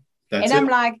radiation. And I'm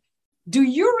like, do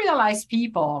you realize,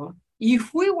 people,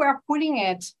 if we were putting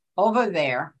it over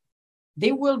there,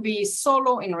 they will be so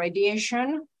low in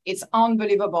radiation. It's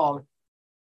unbelievable.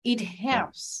 It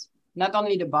helps. Not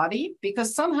only the body,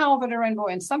 because somehow over the rainbow,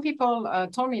 and some people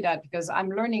told me that, because I'm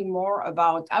learning more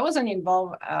about, I wasn't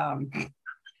involved,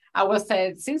 I was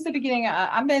said since the beginning,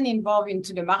 I've been involved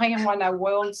into the marijuana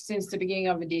world since the beginning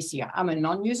of this year. I'm a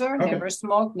non-user, never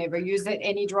smoked, never used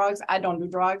any drugs. I don't do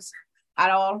drugs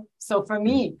at all. So for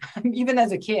me, even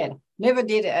as a kid, never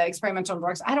did experimental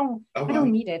drugs. I don't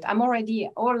need it. I'm already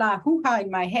hola hoo-ha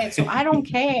in my head, so I don't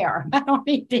care. I don't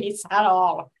need this at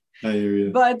all. I hear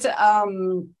you.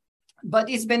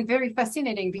 But it's been very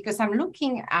fascinating because I'm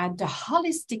looking at the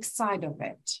holistic side of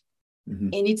it.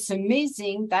 And it's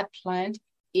amazing. That plant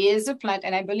is a plant.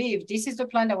 And I believe this is the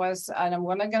plant that was, and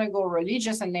we're not going to go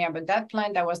religious in there, but that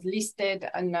plant that was listed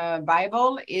in the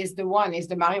Bible is the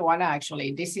marijuana,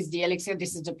 actually. This is the elixir.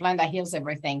 This is the plant that heals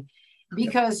everything.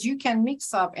 Because you can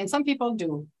mix up, and some people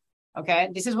do. Okay.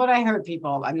 This is what I heard,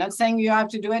 people. I'm not saying you have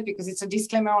to do it, because it's a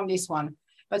disclaimer on this one.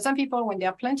 But some people, when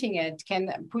they're planting it,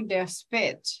 can put their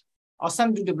spit, or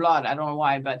some do the blood, I don't know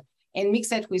why, and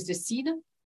mix it with the seed.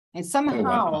 And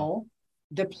somehow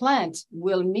the plant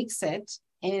will mix it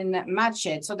and match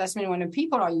it. So that's when the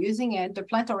people are using it, the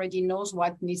plant already knows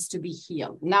what needs to be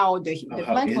healed. Now, the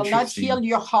plant will not heal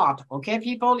your heart, okay,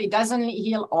 people? It doesn't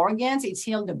heal organs, it's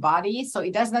heal the body. So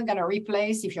it does not going to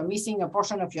replace, if you're missing a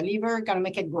portion of your liver, going to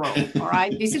make it grow, all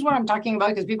right? This is what I'm talking about,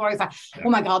 because people are like,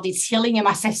 oh my God, it's healing him.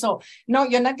 I say, so no,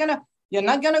 you're not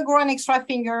going to grow an extra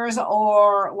fingers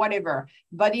or whatever,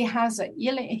 but it has a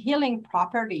healing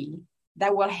property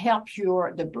that will help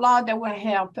the blood, that will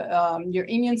help your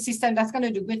immune system. That's going to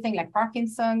do good things like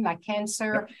Parkinson, like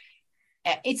cancer.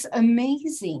 It's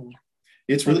amazing.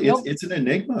 It's really, it's an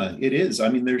enigma. It is. I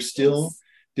mean, they're still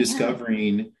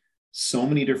discovering so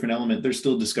many different elements. They're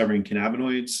still discovering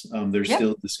cannabinoids. They're Yep.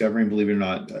 still discovering, believe it or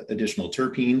not, additional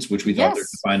terpenes, which we thought there's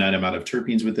Yes. a finite amount of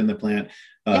terpenes within the plant.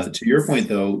 Yes. To your point,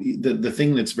 though, the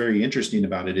thing that's very interesting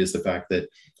about it is the fact that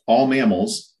all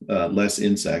mammals, less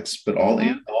insects, but all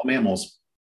mammals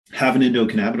have an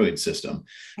endocannabinoid system.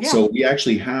 Yeah. So we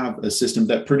actually have a system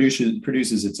that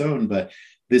produces its own, but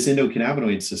this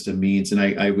endocannabinoid system means, and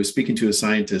I was speaking to a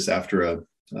scientist after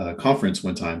a conference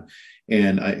one time,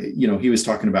 and he was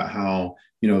talking about how,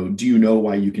 do you know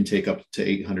why you can take up to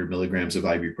 800 milligrams of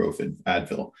ibuprofen,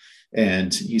 Advil?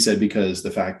 And he said, because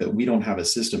the fact that we don't have a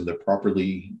system that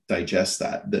properly digests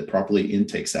that properly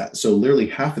intakes that. So literally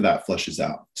half of that flushes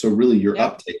out. So really your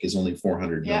uptake is only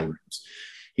 400 milligrams.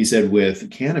 He said with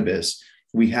cannabis,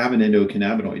 we have an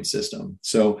endocannabinoid system.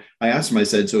 So I asked him, I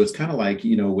said, so it's kind of like,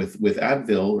 with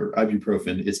Advil or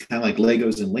ibuprofen, it's kind of like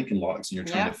Legos and Lincoln Logs, and you're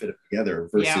trying to fit it together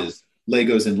versus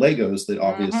Legos and Legos that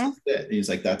obviously fit. And he's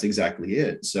like, that's exactly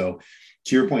it. So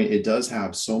to your point, it does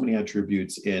have so many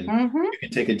attributes in, you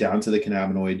can take it down to the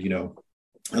cannabinoid,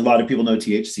 a lot of people know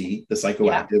THC, the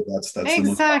psychoactive. That's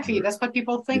exactly. That's what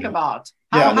people think about.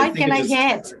 How high can I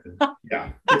get?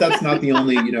 But that's not the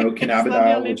only,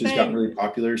 cannabidiol, which has gotten really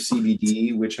popular.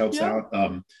 CBD, which helps out.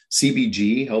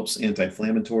 CBG helps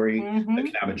anti-inflammatory.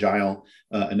 Cannabidiol.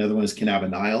 Another one is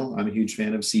cannabidiol. I'm a huge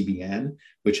fan of CBN,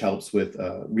 which helps with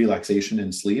relaxation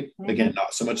and sleep. Again,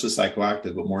 not so much the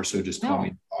psychoactive, but more so just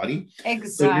calming the body. Exactly.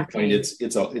 So at your point,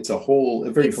 it's a whole,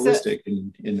 very holistic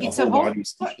in a whole body.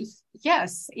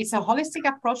 Yes, it's a holistic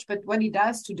approach, but what it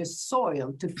does to the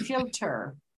soil to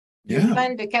filter. You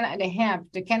plant the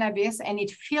cannabis and it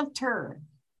filters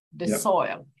the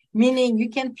soil, meaning you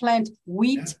can plant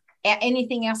wheat,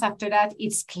 anything else after that,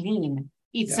 it's clean.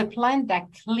 It's a plant that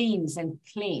cleans and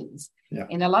cleans.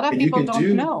 And a lot of people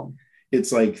don't know.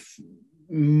 It's like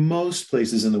most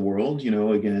places in the world,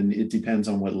 again, it depends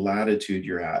on what latitude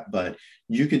you're at, but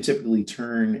you can typically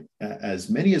turn as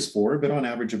many as 4, but on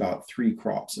average about 3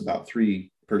 crops, about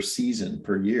 3 per season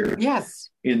per year. Yes.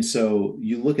 And so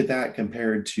you look at that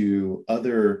compared to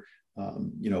other,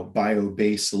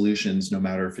 bio-based solutions, no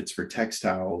matter if it's for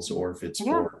textiles or if it's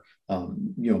for,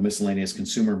 miscellaneous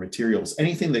consumer materials,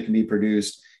 anything that can be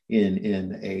produced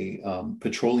in a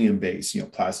petroleum base,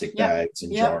 plastic bags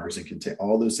and jars and contain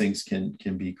all those things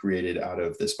can be created out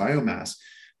of this biomass.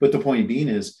 But the point being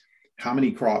is, how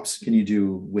many crops can you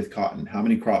do with cotton? How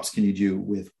many crops can you do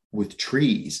with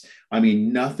trees? I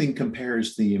mean, nothing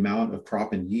compares to the amount of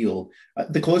crop and yield.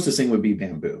 The closest thing would be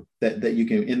bamboo that you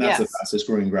can, and that's the fastest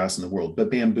growing grass in the world.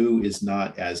 But bamboo is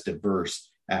not as diverse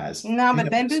as but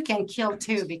bamboo can kill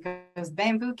too, because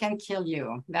bamboo can kill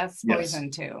you. That's poison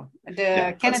too.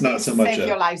 The cannabis save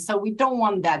your life. So we don't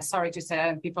want that. Sorry to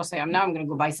say, people say, I'm going to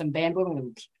go buy some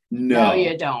bamboo. No,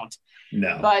 you don't.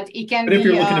 No, but it can. But if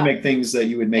you're looking to make things that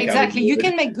you would make exactly, you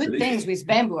can make good things with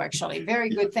bamboo. Actually, very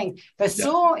good thing. But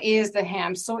so is the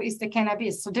hemp. So is the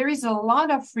cannabis. So there is a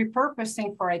lot of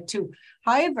repurposing for it too.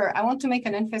 However, I want to make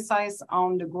an emphasis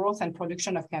on the growth and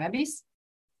production of cannabis.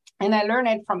 And I learned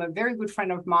it from a very good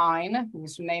friend of mine,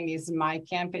 whose name is Mike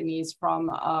Kemp, and he's from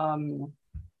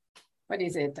what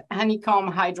is it?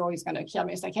 Honeycomb Hydro. He's gonna kill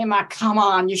me. It's like, hey, Mark, come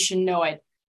on, you should know it.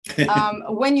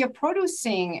 When you're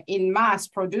producing in mass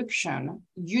production,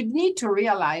 you need to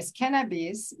realize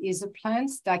cannabis is a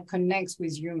plant that connects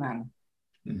with human.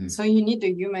 So you need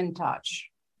the human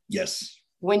touch. Yes.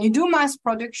 When you do mass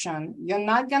production, you're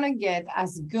not going to get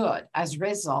as good as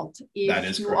result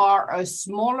if you are a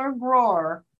smaller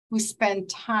grower who spend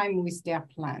time with their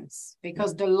plants,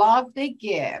 because the love they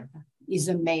give is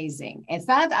amazing. In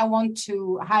fact, I want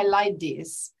to highlight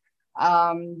this.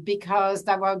 Because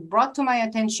that was brought to my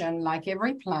attention, like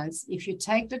every plant, if you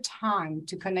take the time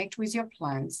to connect with your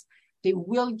plants, they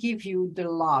will give you the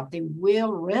love. They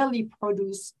will really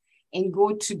produce and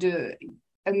go to the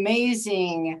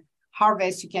amazing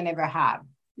harvest you can ever have.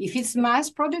 If it's mass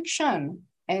production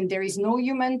and there is no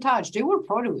human touch, they will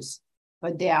produce,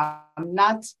 but they are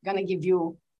not going to give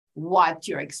you what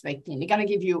you're expecting. They're going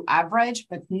to give you average,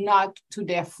 but not to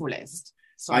their fullest.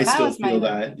 So I still feel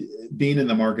that being in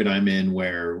the market I'm in,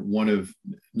 where once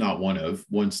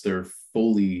they're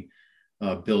fully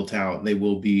built out, they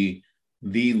will be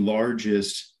the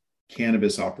largest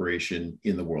cannabis operation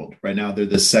in the world. Right now, they're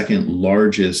the second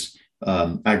largest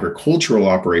agricultural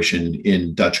operation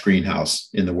in Dutch greenhouse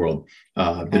in the world.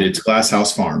 But it's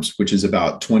Glasshouse Farms, which is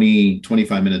about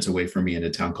 25 minutes away from me in a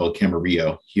town called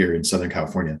Camarillo here in Southern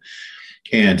California.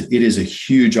 And it is a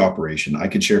huge operation. I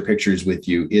could share pictures with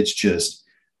you. It's just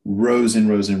rows and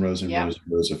rows and rows and rows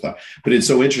and rows of flower. But it's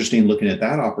so interesting looking at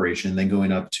that operation, then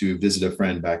going up to visit a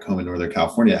friend back home in Northern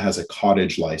California that has a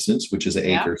cottage license, which is an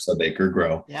acre, sub-acre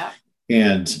grow.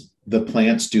 And the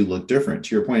plants do look different.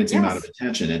 To your point, it's the amount of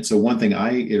attention. And so one thing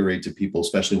I iterate to people,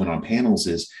 especially when on panels,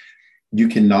 is you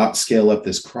cannot scale up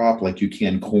this crop like you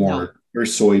can corn or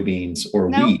soybeans or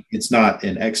wheat. It's not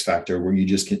an X factor where you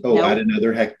just can, add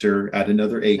another hectare, add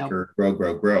another acre,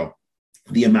 grow.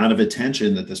 The amount of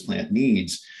attention that this plant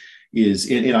needs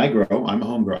is, and I grow, I'm a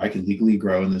home grower. I can legally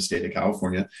grow in the state of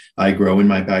California. I grow in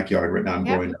my backyard. Right now I'm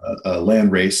growing a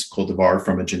landrace cultivar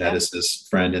from a geneticist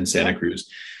friend in Santa Cruz.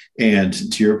 And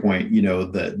to your point,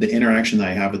 the interaction that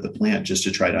I have with the plant just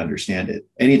to try to understand it.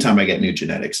 Anytime I get new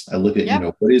genetics, I look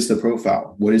at, what is the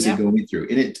profile? What is it going through?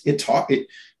 And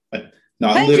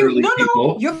not Thank literally you.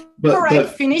 people. You're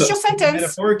correct. Finish your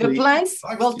sentence. The plants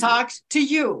will talk to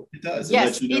you. It does.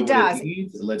 Yes, it does.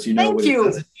 It lets you know what it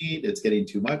doesn't need. It's getting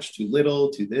too much, too little,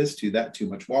 too this, too that, too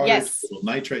much water, too little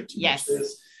nitrate, too much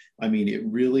this. I mean, it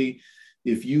really,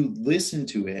 if you listen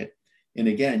to it, and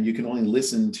again, you can only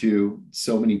listen to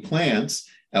so many plants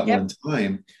at one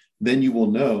time, then you will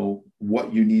know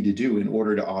what you need to do in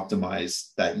order to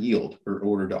optimize that yield or in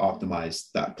order to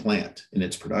optimize that plant in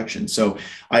its production. So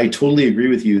I totally agree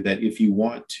with you that if you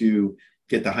want to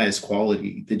get the highest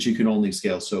quality, that you can only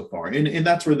scale so far. And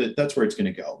that's where it's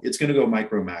going to go. It's going to go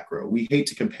micro, macro. We hate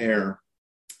to compare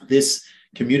this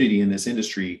community in this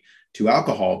industry to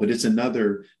alcohol, but it's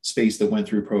another space that went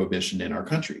through prohibition in our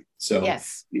country. So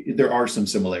there are some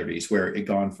similarities where it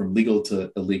gone from legal to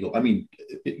illegal. I mean,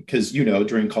 because,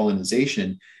 during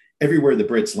colonization, everywhere the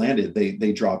Brits landed,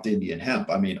 they dropped Indian hemp.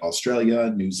 I mean, Australia,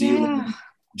 New Zealand,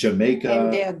 Jamaica,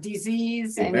 and their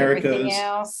disease and Americas, everything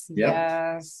else.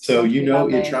 Yes. So,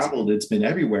 it traveled, it's been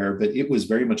everywhere, but it was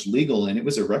very much legal and it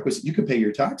was a requisite. You could pay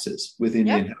your taxes with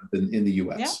Indian hemp in the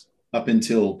US. Up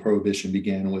until prohibition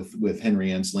began with Henry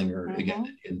Anslinger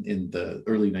again in the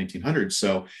early 1900s.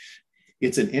 So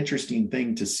it's an interesting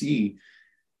thing to see,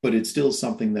 but it's still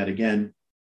something that, again,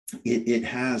 it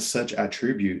has such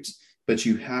attributes, but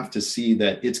you have to see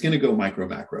that it's going to go micro,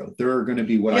 macro. There are going to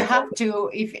be the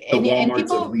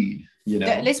Walmarts of weed.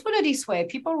 Let's put it this way.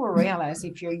 People will realize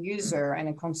if you're a user and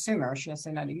a consumer, should I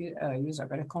say not a user,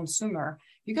 but a consumer,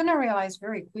 you're going to realize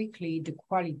very quickly the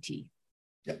quality.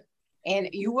 And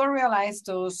you will realize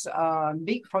those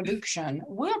big production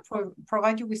will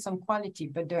provide you with some quality,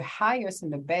 but the highest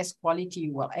and the best quality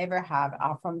you will ever have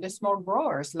are from the small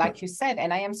growers, like you said.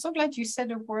 And I am so glad you said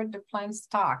the word, the plants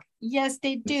talk. Yes,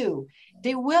 they do.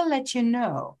 They will let you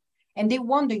know. And they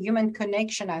want the human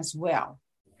connection as well.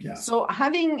 Yeah. So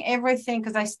having everything,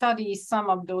 because I study some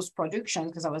of those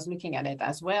productions, because I was looking at it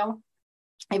as well,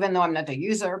 even though I'm not a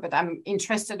user, but I'm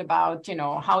interested about,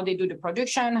 how they do the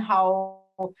production, how,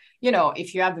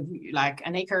 if you have like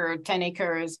an acre, 10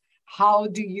 acres, how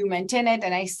do you maintain it?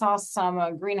 And I saw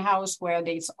some greenhouse where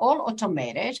it's all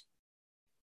automated.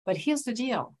 But here's the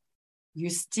deal. You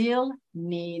still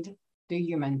need the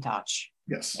human touch.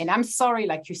 Yes. And I'm sorry,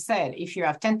 like you said, if you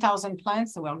have 10,000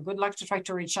 plants, well, good luck to try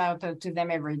to reach out to them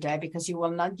every day because you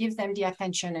will not give them the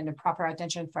attention and the proper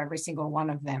attention for every single one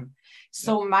of them.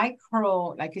 So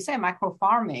micro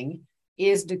farming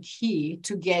is the key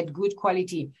to get good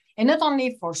quality. And not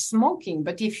only for smoking,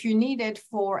 but if you need it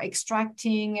for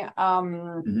extracting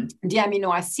the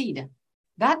amino acid,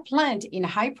 that plant in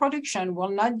high production will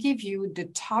not give you the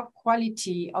top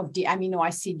quality of the amino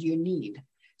acid you need.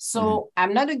 So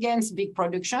I'm not against big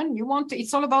production.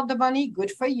 It's all about the money,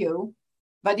 good for you,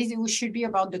 but it should be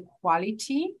about the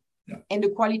quality and the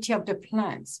quality of the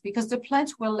plants because the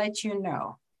plants will let you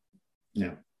know.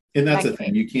 Yeah. And that's the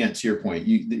thing. You can't, to your point,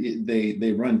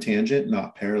 they run tangent,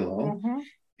 not parallel.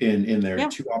 In their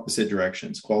two opposite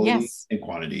directions, quality and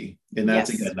quantity. And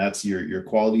that's your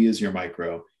quality is your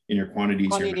micro and your quantity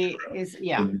is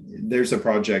your macro. And there's a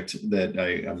project that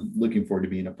I am looking forward to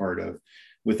being a part of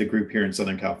with a group here in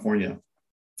Southern California.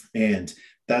 And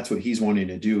that's what he's wanting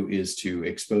to do is to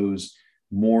expose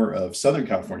more of Southern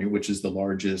California, which is the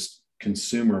largest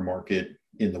consumer market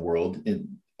in the world and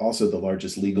also the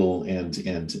largest legal and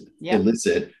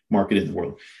illicit market in the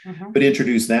world, but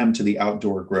introduce them to the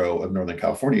outdoor grow of Northern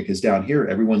California. Because down here,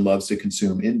 everyone loves to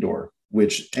consume indoor,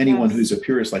 which anyone who's a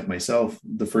purist like myself,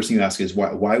 the first thing you ask is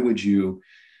why would you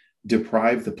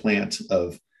deprive the plant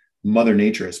of Mother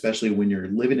Nature, especially when you're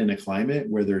living in a climate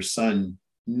where there's sun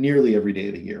nearly every day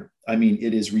of the year. I mean,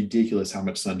 it is ridiculous how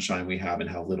much sunshine we have and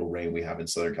how little rain we have in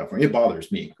Southern California. It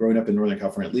bothers me. Growing up in Northern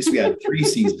California, at least we had 3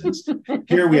 seasons.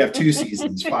 Here we have 2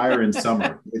 seasons, fire and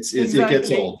summer. It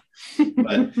gets old.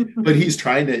 But he's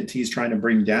trying to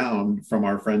bring down from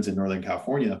our friends in Northern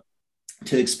California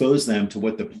to expose them to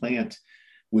what the plant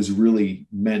was really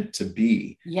meant to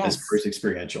be as far Yes. as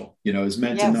experiential. It's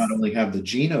meant to not Yes. only have the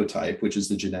genotype, which is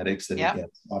the genetics that it Yeah.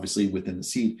 gets obviously within the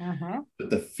seed, Mm-hmm. but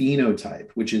the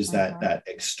phenotype, which is that Mm-hmm. that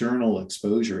external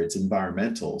exposure, it's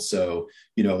environmental. So,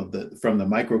 from the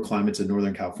microclimates of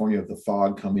Northern California, of the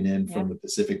fog coming in Yeah. from the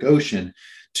Pacific Ocean,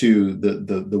 to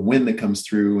the wind that comes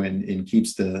through and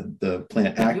keeps the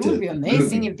plant It would active, be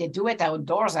amazing moving. if they do it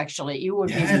outdoors, actually. It would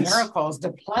be Yes. miracles.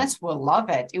 The plants will love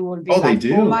it. It would be Oh, they like,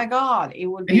 oh my do. God, it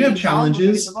would And you have be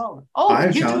challenges. unbelievable. Oh, I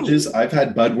have you do. challenges. I've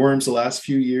had budworms the last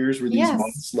few years where these Yes.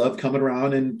 moths love coming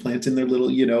around and planting their little,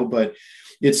 but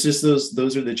it's just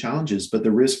those are the challenges. But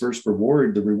the risk versus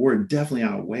reward, the reward definitely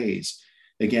outweighs,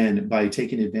 again, by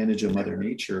taking advantage of Mother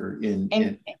Nature in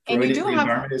And and growing you it in do the have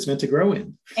environment it's meant to grow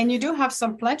in. And you do have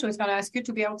some plants who's going to ask you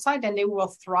to be outside and they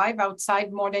will thrive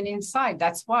outside more than inside.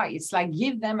 That's why it's like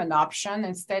give them an option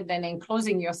instead than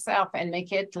enclosing yourself and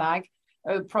make it like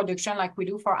a production like we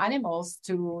do for animals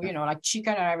to, like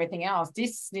chicken or everything else.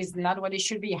 This is not what it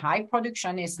should be. High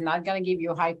production is not going to give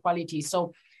you high quality.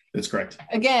 So That's correct.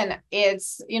 again,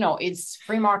 it's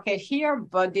free market here,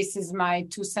 but this is my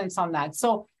 2 cents on that.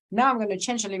 So now I'm going to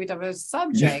change a little bit of a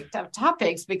subject of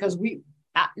topics because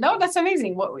no, that's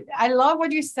amazing. I love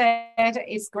what you said.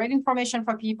 It's great information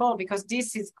for people because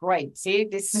this is great. See,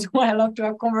 this is why I love to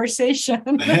have conversation.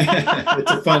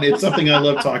 It's something I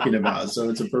love talking about. So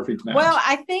it's a perfect Well, match.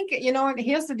 I think,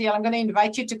 here's the deal. I'm going to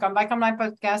invite you to come back on my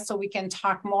podcast so we can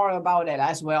talk more about it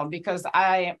as well, because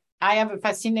I have a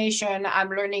fascination. I'm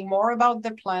learning more about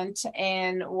the plant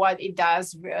and what it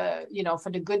does,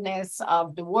 for the goodness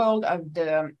of the world, of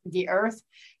the earth.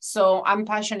 So I'm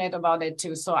passionate about it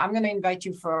too. So I'm going to invite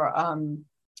you for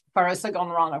a second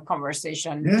round of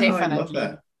conversation. Yeah, I love Definitely.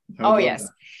 that. I would Oh, love yes.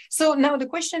 that. So now the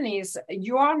question is,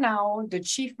 you are now the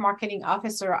Chief Marketing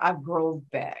Officer at Grove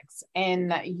Bags,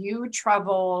 and you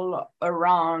travel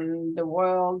around the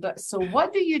world. So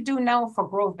what do you do now for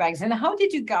Grove Bags, and how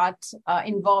did you got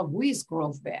involved with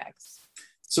Grove Bags?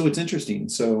 So it's interesting.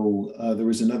 So there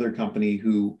was another company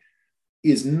who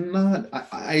is not,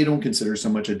 I don't consider so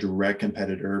much a direct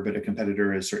competitor, but a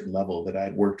competitor at a certain level that I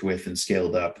had worked with and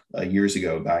scaled up years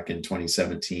ago, back in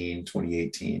 2017,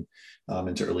 2018,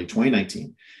 into early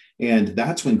 2019. And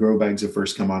that's when grow bags have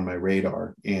first come on my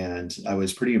radar. And I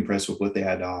was pretty impressed with what they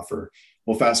had to offer.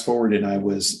 Well, fast forward, and I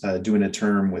was doing a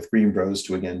term with Green Bros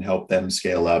to, again, help them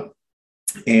scale up.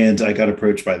 And I got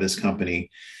approached by this company,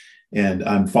 and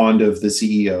I'm fond of the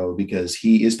CEO because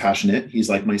he is passionate. He's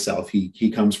like myself.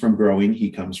 He comes from growing. He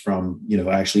comes from,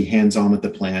 actually hands-on with the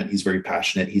plant. He's very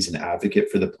passionate. He's an advocate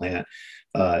for the plant.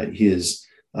 His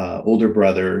older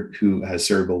brother, who has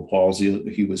cerebral palsy,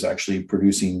 he was actually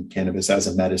producing cannabis as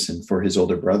a medicine for his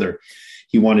older brother.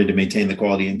 He wanted to maintain the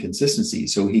quality and consistency.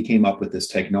 So he came up with this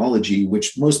technology,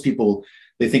 which most people,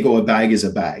 they think, oh, a bag is a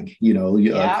bag, a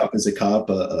cup is a cup,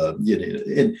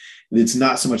 and it's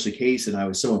not so much the case. And I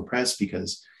was so impressed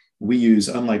because we use,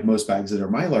 unlike most bags that are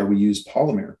Mylar, we use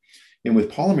polymer. And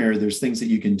with polymer, there's things that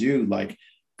you can do, like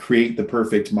create the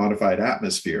perfect modified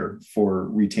atmosphere for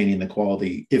retaining the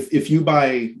quality. If you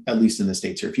buy, at least in the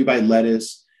States here, if you buy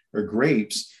lettuce or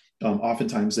grapes,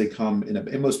 oftentimes they come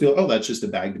and most people, oh, that's just a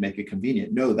bag to make it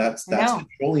convenient. No, that's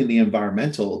controlling the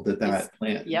environmental that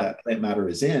plant matter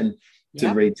is in to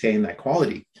retain that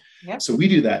quality. Yep. So we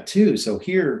do that too. So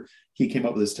here he came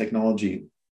up with this technology,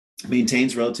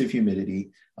 maintains relative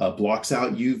humidity, blocks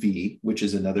out UV, which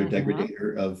is another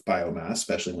degradator of biomass,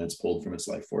 especially when it's pulled from its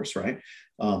life force, right?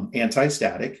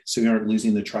 Anti-static, so you aren't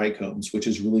losing the trichomes, which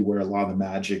is really where a lot of the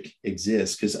magic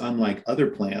exists. Because unlike other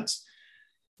plants,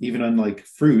 even unlike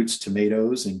fruits,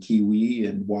 tomatoes and kiwi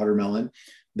and watermelon,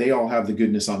 they all have the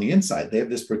goodness on the inside. They have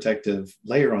this protective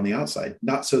layer on the outside.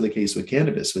 Not so the case with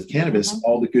cannabis. With cannabis,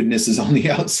 all the goodness is on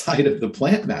the outside of the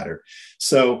plant matter.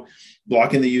 So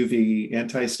blocking the UV,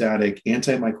 anti-static,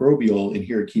 antimicrobial, and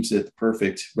here it keeps it the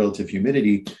perfect relative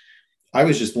humidity. I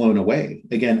was just blown away.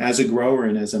 Again, as a grower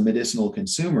and as a medicinal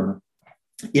consumer,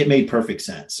 it made perfect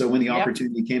sense. So when the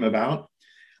opportunity came about,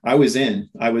 I was in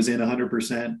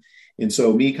 100%. And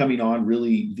so me coming on,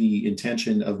 really the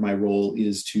intention of my role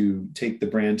is to take the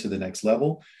brand to the next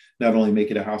level, not only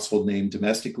make it a household name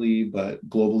domestically, but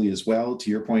globally as well. To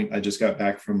your point, I just got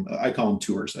back from, I call them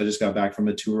tours. I just got back from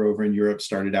a tour over in Europe,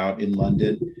 started out in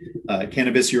London,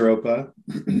 Cannabis Europa,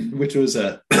 which was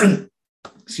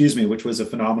which was a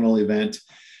phenomenal event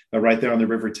right there on the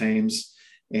River Thames.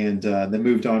 And then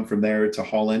moved on from there to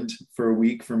Holland for a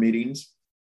week for meetings.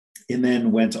 And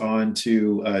then went on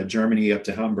to Germany, up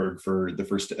to Hamburg for the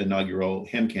first inaugural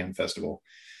HemCam festival.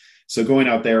 So going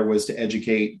out there was to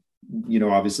educate,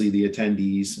 obviously the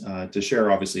attendees, to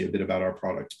share obviously a bit about our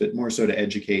product, but more so to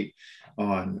educate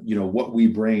on, what we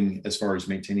bring as far as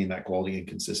maintaining that quality and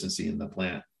consistency in the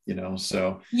plant,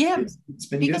 so Yeah, it's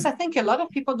been because good. I think a lot of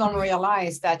people don't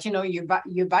realize that, you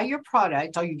buy your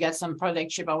product or you get some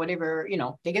product ship or whatever,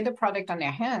 they get the product on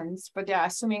their hands, but they're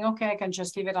assuming, okay, I can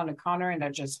just leave it on the counter and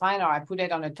that's just fine, or I put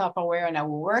it on a Tupperware and I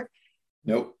will work.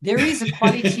 Nope. There is a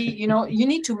quality, you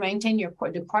need to maintain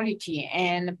the quality.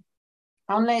 And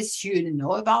unless you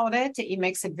know about it, it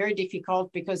makes it very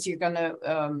difficult because you're going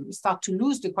to start to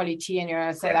lose the quality and you're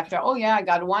going to say after, oh yeah, I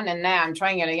got one and now I'm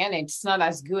trying it again. It's not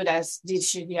as good as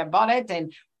this year I bought it.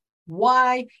 And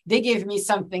why they gave me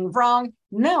something wrong?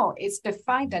 No, it's the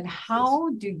fact that how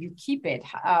do you keep it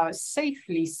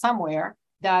safely somewhere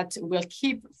that will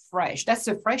keep fresh? That's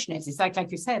the freshness. It's like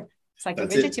you said, it's like the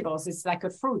vegetables. It's like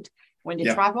a fruit. When they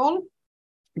travel,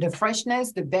 the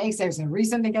freshness, the bags, there's a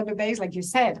reason they get the bags, like you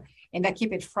said, and they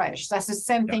keep it fresh. That's the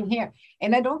same thing here.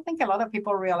 And I don't think a lot of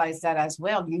people realize that as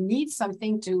well. You need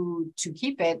something to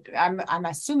keep it. I'm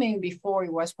assuming before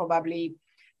it was probably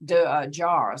the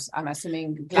jars. I'm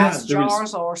assuming glass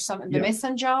jars or the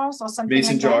mason jars or something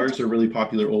mason like jars that. Are really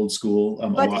popular, old school. A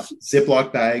lot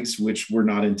Ziploc bags, which were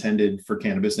not intended for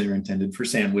cannabis. They were intended for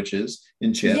sandwiches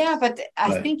and chips. Yeah, but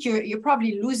I think you're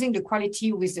probably losing the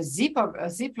quality with a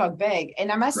Ziploc bag.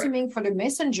 And I'm assuming for the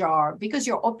mason jar, because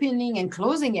you're opening and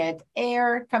closing it,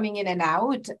 air coming in and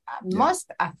out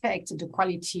must affect the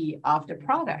quality of the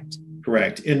product.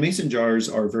 Correct. And mason jars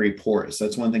are very porous.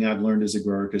 That's one thing I've learned as a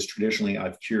grower, because traditionally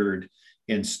I've cured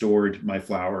and stored my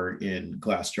flower in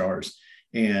glass jars.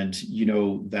 And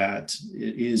that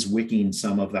it is wicking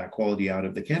some of that quality out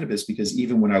of the cannabis, because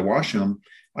even when I wash them,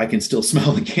 I can still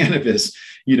smell the cannabis,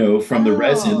 from the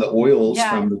resin, the oils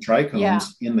from the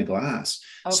trichomes in the glass.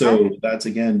 Okay. So that's,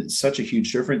 again, such a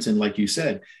huge difference. And like you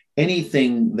said,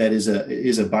 anything that is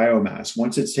a biomass,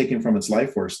 once it's taken from its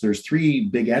life force, there's three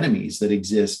big enemies that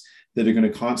exist that are going to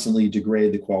constantly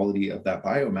degrade the quality of that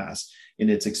biomass, in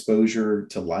its exposure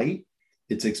to light,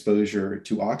 its exposure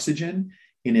to oxygen,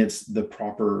 and it's the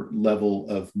proper level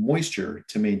of moisture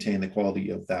to maintain the quality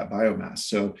of that biomass.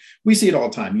 So we see it all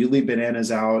the time. You leave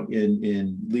bananas out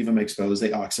and leave them exposed,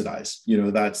 they oxidize.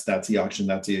 That's the oxygen,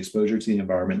 that's the exposure to the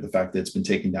environment, the fact that it's been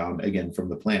taken down again from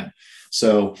the plant.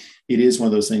 So it is one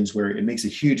of those things where it makes a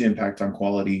huge impact on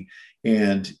quality.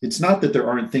 And it's not that there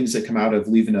aren't things that come out of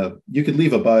you could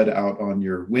leave a bud out on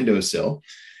your windowsill.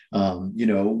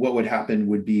 What would happen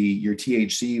would be your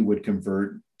THC would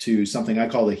convert to something I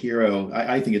call the hero.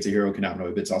 I think it's a hero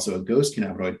cannabinoid, but it's also a ghost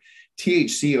cannabinoid.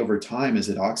 THC over time, as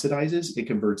it oxidizes, it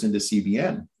converts into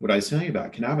CBN, what I was telling you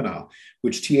about, cannabidiol,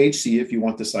 which THC, if you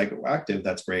want the psychoactive,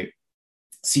 that's great.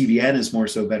 CBN is more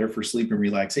so better for sleep and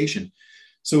relaxation.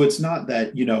 So it's not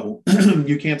that,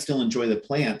 you can't still enjoy the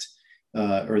plant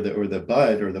or the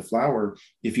bud or the flower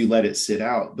if you let it sit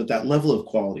out, but that level of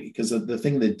quality, because the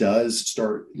thing that does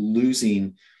start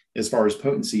losing as far as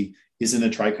potency is in the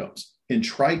trichomes. And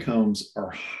trichomes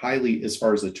are highly, as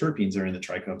far as the terpenes are in the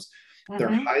trichomes, they're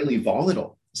highly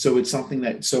volatile. So it's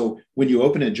something so when you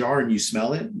open a jar and you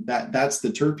smell it, that's the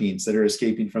terpenes that are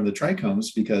escaping from the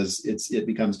trichomes, because it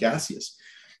becomes gaseous.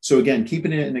 So again,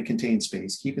 keeping it in a contained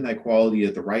space, keeping that quality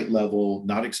at the right level,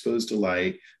 not exposed to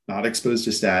light, not exposed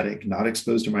to static, not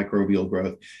exposed to microbial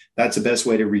growth. That's the best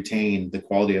way to retain the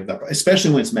quality of that,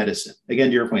 especially when it's medicine. Again,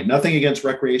 to your point, nothing against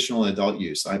recreational and adult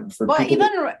use.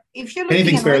 If you're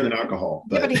anything's better than alcohol.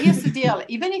 But here's the deal.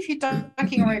 Even if you're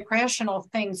talking recreational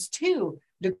things too,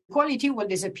 the quality will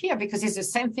disappear, because it's the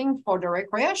same thing for the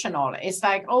recreational. It's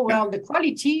like, the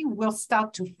quality will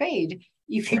start to fade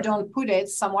if you don't put it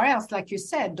somewhere else, like you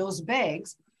said, those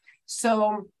bags.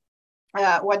 So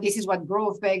this is what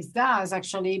Grove Bags does,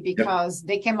 actually, because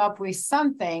they came up with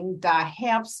something that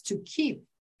helps to keep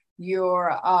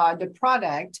the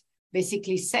product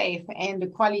basically safe and the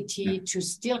quality to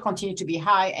still continue to be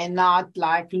high and not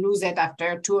like lose it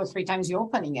after 2 or 3 times you're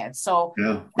opening it. So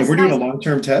and we're doing a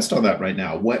long-term test on that right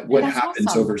now. What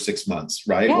happens over 6 months,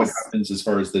 right? Yes. What happens as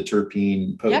far as the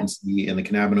terpene potency and the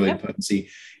cannabinoid potency?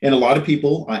 And a lot of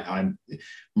people,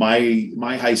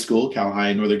 my high school, Cal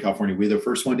High in Northern California, we were the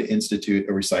first one to institute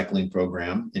a recycling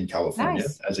program in California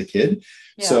as a kid.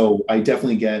 Yeah. So I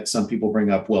definitely get some people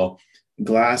bring up,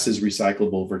 glass is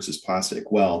recyclable versus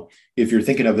plastic. Well, if you're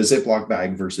thinking of a Ziploc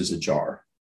bag versus a jar,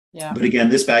 but again,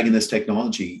 this bag and this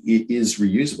technology is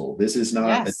reusable. This is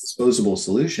not a disposable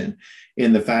solution.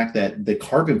 And the fact that the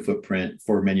carbon footprint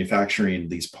for manufacturing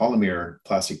these polymer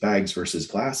plastic bags versus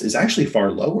glass is actually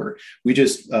far lower. We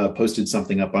just posted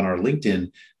something up on our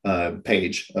LinkedIn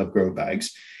page of Grove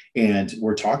Bags, and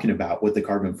we're talking about what the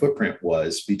carbon footprint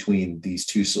was between these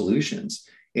two solutions.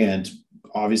 And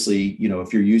obviously,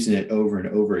 if you're using it over and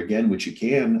over again, which you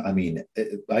can,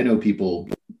 I know people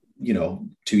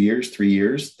 2 years, 3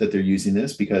 years that they're using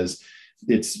this, because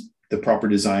it's the proper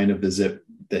design of the zip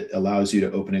that allows you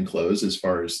to open and close as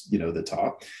far as, the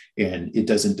top, and it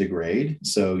doesn't degrade.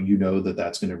 So, that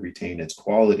that's going to retain its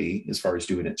quality as far as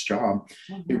doing its job.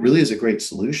 It really is a great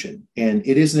solution. And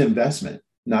it is an investment,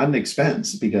 not an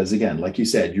expense, because again, like you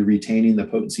said, you're retaining the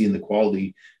potency and the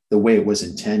quality the way it was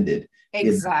intended.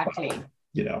 Exactly.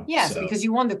 Yes, so. Because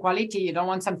you want the quality. You don't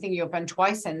want something you open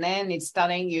twice and then it's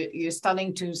starting, you're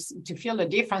starting to feel the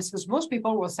difference, because most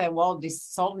people will say, well, this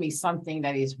sold me something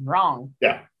that is wrong.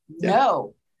 Yeah.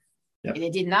 No,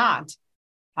 it did not.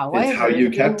 However, it's how you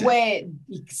kept it.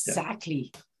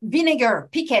 Exactly. Vinegar,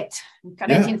 piquet. We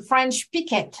call it in French,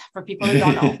 piquet, for people who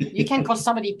don't know. You can call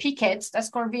somebody piquet. That's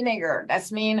called vinegar.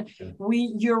 That's mean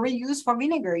you reuse for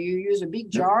vinegar. You use a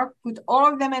big jar, put all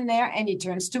of them in there, and it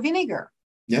turns to vinegar.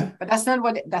 Yeah. But that's not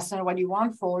what you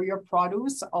want for your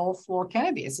produce or for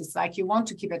cannabis. It's like you want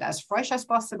to keep it as fresh as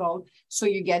possible so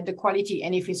you get the quality.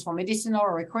 And if it's for medicinal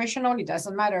or recreational, it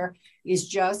doesn't matter. It's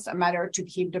just a matter to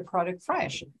keep the product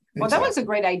fresh. Well, that was a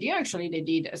great idea, actually, they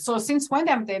did. So since when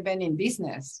have they been in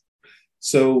business?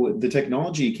 So the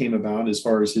technology came about as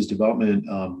far as his development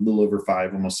a little over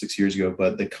 5, almost 6 years ago,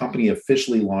 but the company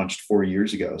officially launched 4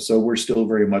 years ago. So we're still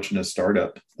very much in a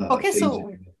startup.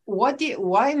 So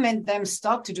why made them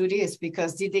start to do this?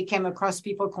 Because did they come across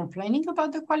people complaining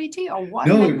about the quality, or what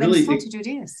made them start to do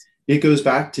this? It goes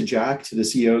back to Jack, to the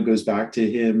CEO, it goes back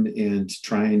to him and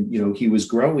trying, he was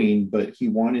growing, but he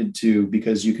wanted to,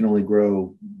 because you can only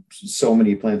grow so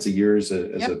many plants a year as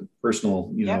a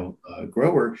personal,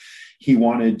 grower. He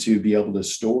wanted to be able to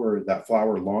store that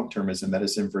flower long-term as a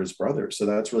medicine for his brother. So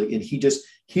that's really, and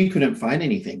he couldn't find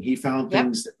anything. He found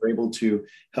things that were able to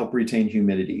help retain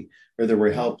humidity, or that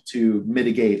were help to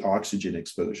mitigate oxygen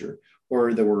exposure,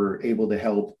 or that were able to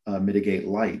help mitigate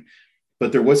light.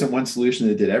 But there wasn't one solution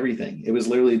that did everything. It was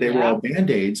literally, they were all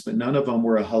Band-Aids, but none of them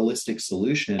were a holistic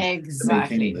solution to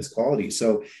maintaining this quality.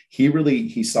 So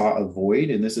he saw a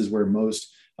void, and this is where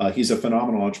he's a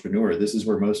phenomenal entrepreneur. This is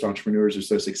where most entrepreneurs are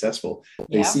so successful.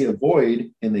 They see a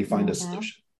void and they find a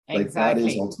solution. Like that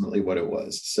is ultimately what it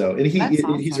was. So, and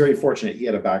he's very fortunate. He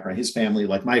had a background, his family,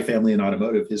 like my family in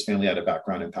automotive, his family had a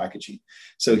background in packaging.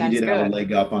 So he did have a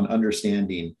leg up on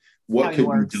understanding what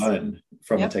could be done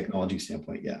from a technology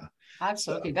standpoint. Yeah.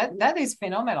 Absolutely. That is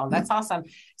phenomenal. That's awesome.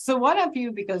 So what have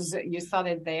you, because you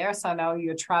started there, so now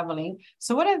you're traveling.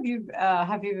 So what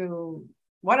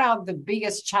what are the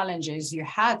biggest challenges you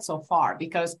had so far?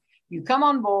 Because you come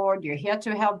on board, you're here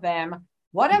to help them.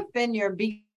 What have been your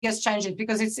biggest challenges?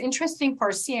 Because it's interesting for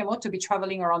a CMO to be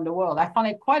traveling around the world. I found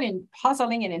it quite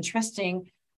puzzling and interesting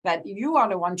that you are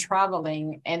the one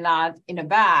traveling and not in the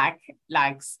back,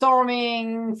 like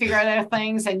storming, figuring out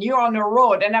things, and you're on the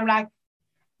road. And I'm like,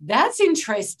 that's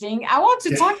interesting. I want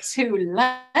to talk to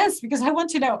Lance, because I want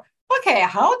to know, okay,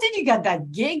 how did you get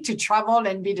that gig to travel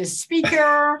and be the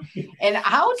speaker? And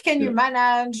how can you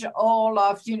manage all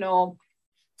of,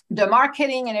 the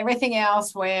marketing and everything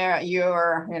else where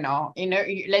you're,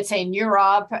 let's say in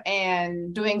Europe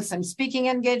and doing some speaking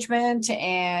engagement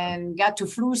and got to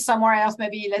flew somewhere else,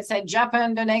 maybe let's say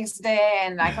Japan the next day,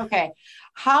 and like, okay,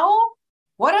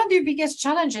 what are the biggest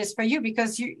challenges for you?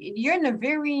 Because you're in a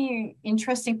very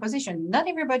interesting position. Not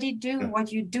everybody do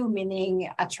what you do, meaning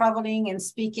traveling and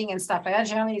speaking and stuff like that.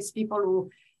 Generally, it's people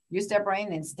who use their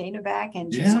brain and stay in the back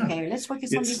and just, let's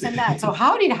focus on this and that. So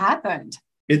how did it happen?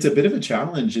 It's a bit of a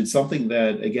challenge. It's something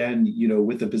that, again,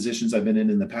 with the positions I've been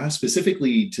in the past,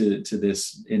 specifically to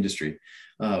this industry,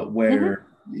 where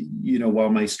while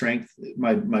my strength,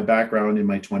 my background in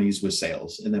my 20s was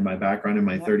sales, and then my background in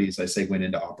my 30s, I segued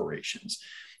into operations,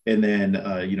 and then,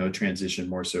 transitioned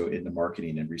more so into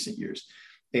marketing in recent years.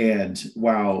 And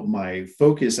while my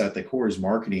focus at the core is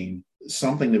marketing,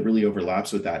 something that really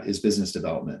overlaps with that is business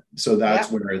development. So that's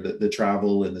where the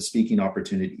travel and the speaking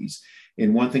opportunities.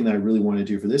 And one thing that I really want to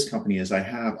do for this company is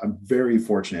I'm very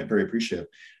fortunate, very appreciative.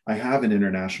 I have an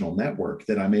international network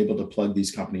that I'm able to plug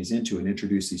these companies into and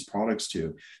introduce these products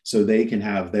to, so they can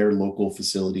have their local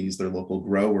facilities, their local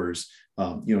growers,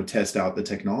 test out the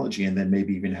technology, and then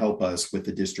maybe even help us with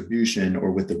the distribution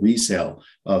or with the resale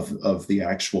of the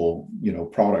actual,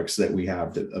 products that we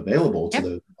have available to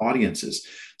the audiences.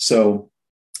 So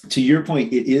to your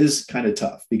point, it is kind of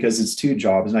tough because it's two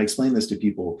jobs. And I explain this to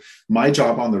people. My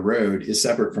job on the road is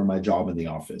separate from my job in the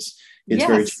office. It's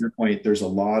very, to your point, there's a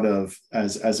lot of,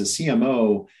 as a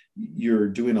CMO, you're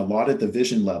doing a lot at the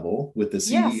vision level with the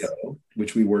CEO,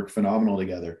 which we work phenomenal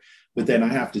together. But then I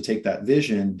have to take that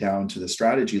vision down to the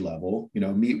strategy level,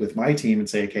 meet with my team and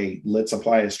say, okay, let's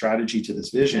apply a strategy to this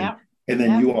vision. and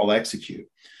then you all execute.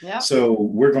 Yeah. So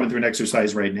we're going through an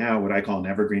exercise right now, what I call an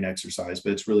evergreen exercise,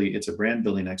 but it's a brand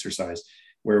building exercise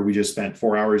where we just spent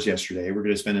 4 hours yesterday. We're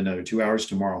going to spend another 2 hours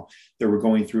tomorrow that we're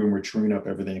going through and we're truing up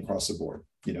everything across the board.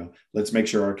 Let's make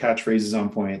sure our catchphrase is on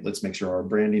point. Let's make sure our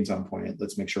branding's on point.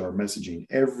 Let's make sure our messaging,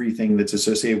 everything that's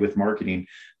associated with marketing,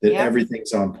 that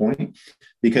everything's on point,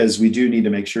 because we do need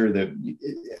to make sure that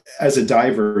as a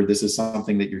diver, this is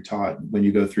something that you're taught when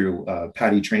you go through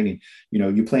PADI training.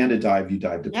 You plan to dive, you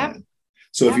dive to plan.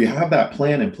 So if you have that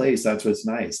plan in place, that's what's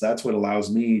nice. That's what allows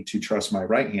me to trust my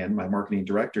right hand, my marketing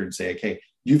director, and say, okay,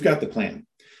 you've got the plan.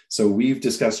 So we've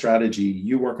discussed strategy.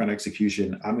 You work on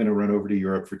execution. I'm going to run over to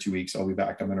Europe for 2 weeks. I'll be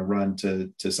back. I'm going to run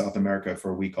to South America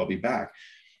for a week. I'll be back.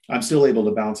 I'm still able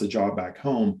to bounce a job back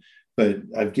home, but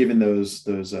I've given those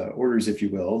orders, if you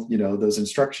will, those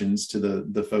instructions to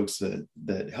the folks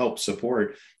that help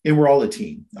support. And we're all a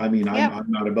team. I mean,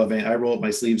 I'm not above any. I roll up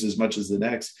my sleeves as much as the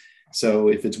next. So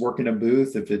if it's working a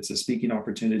booth, if it's a speaking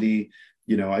opportunity,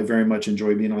 I very much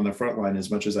enjoy being on the front line as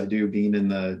much as I do being in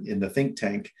the think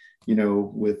tank,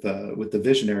 with the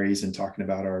visionaries and talking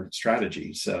about our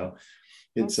strategy. So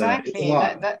it's exactly. It's a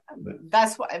lot.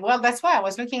 That's why I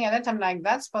was looking at it. I'm like,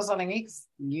 that's puzzling me.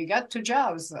 You got 2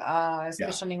 jobs,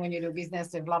 especially when you do business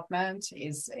development.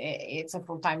 It's a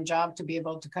full-time job to be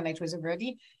able to connect with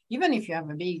everybody. Even if you have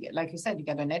a big, like you said, you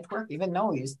got a network, even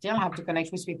though you still have to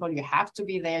connect with people, you have to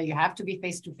be there, you have to be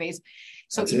face-to-face.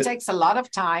 So it takes a lot of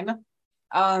time.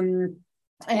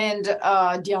 And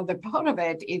the other part of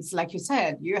it, it's like you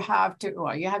said, you have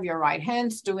your right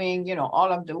hands doing,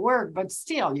 all of the work, but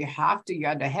still you're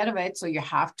at the head of it. So you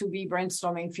have to be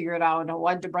brainstorming, figure it out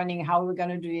what the branding, how we're going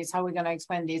to do this, how we're going to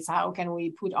expand this, how can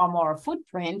we put our more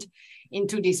footprint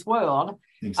into this world,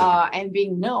 and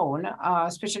being known,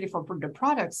 especially for the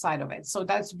product side of it. So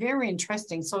that's very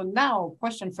interesting. So now,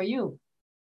 question for you: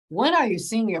 when are you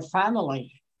seeing your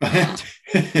family?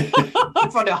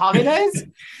 For the holidays?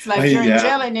 It's like you're in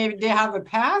jail and they have a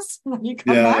pass when you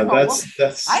come back.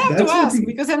 I have to ask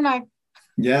because I'm like,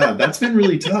 that's been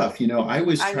really tough. I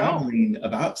was traveling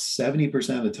about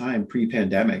 70% of the time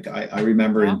pre-pandemic. I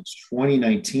remember in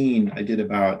 2019, I did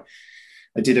about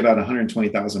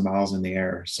 120,000 miles in the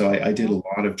air. So I did a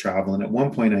lot of travel. And at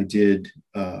one point I did,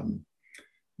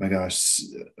 my gosh,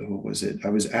 what was it? I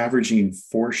was averaging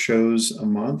 4 shows a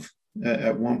month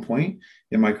at one point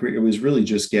in my career. It was really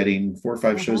just getting 4 or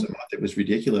 5 shows a month. It was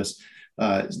ridiculous.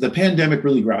 The pandemic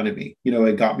really grounded me.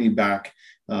 It got me back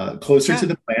closer to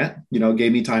the plant,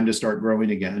 gave me time to start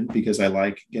growing again because I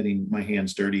like getting my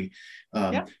hands dirty.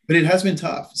 But it has been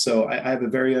tough. So I have a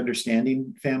very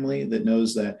understanding family that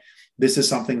knows that this is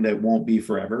something that won't be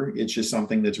forever. It's just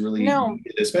something that's really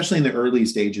needed, especially in the early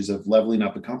stages of leveling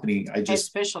up a company.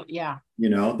 That's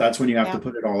when you have to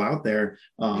put it all out there,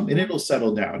 and it'll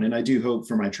settle down. And I do hope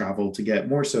for my travel to get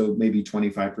more so maybe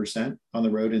 25% on the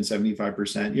road and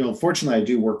 75%. Fortunately, I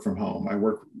do work from home. I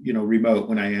work, remote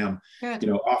when I am,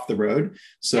 off the road.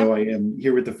 So I am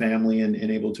here with the family and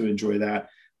able to enjoy that.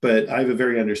 But I have a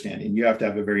very understanding. You have to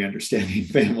have a very understanding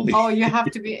family. Oh, you have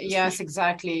to be. Yes,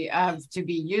 exactly. Have to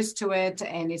be used to it.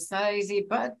 And it's not easy.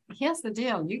 But here's the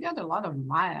deal. You got a lot of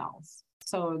miles.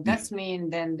 So that's mean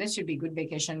then this should be good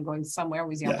vacation going somewhere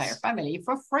with your entire family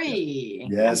for free.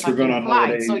 Yes, we're going on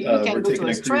holiday. So you can go to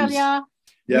Australia,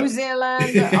 New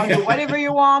Zealand, or do whatever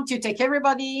you want. You take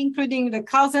everybody, including the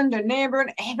cousin, the neighbor,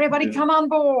 everybody come on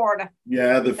board.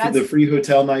 Yeah, the free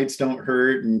hotel nights don't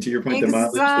hurt. And to your point,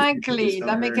 exactly,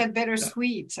 that make it better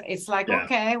sweet. It's like,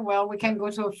 okay, well, we can go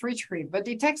to a free trip, but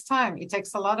it takes time. It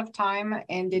takes a lot of time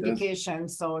and dedication.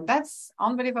 So that's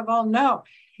unbelievable. No.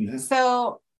 Yeah.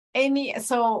 So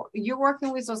you're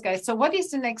working with those guys. So what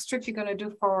is the next trip you're going to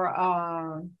do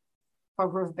for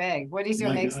Groove Bag? What is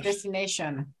your next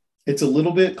destination? It's a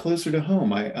little bit closer to home.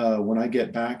 When I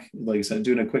get back, like I said, I'm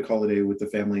doing a quick holiday with the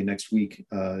family next week.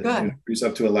 Cruise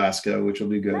up to Alaska, which will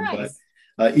be good. Nice.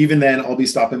 But even then, I'll be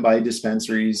stopping by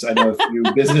dispensaries. I know a few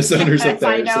business owners up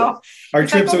there. I know. So our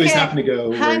trips always happen to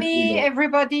go. Honey,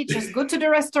 everybody, just go to the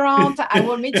restaurant. I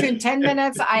will meet you in 10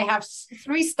 minutes. I have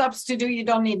 3 stops to do. You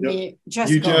don't need me.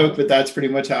 Just you go. Joke, but that's pretty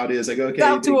much how it is. I go, okay,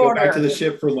 go back to the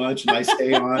ship for lunch, and I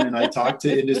stay on and I talk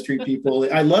to industry people.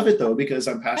 I love it though because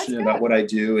I'm passionate about what I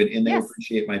do, and they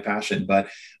appreciate my passion. But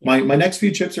my next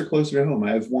few trips are closer to home.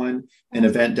 I have an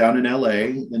event down in LA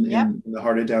in the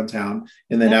heart of downtown,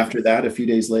 and then after that, a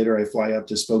few days later, I fly up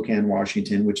to Spokane,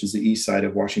 Washington, which is the east side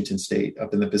of Washington State,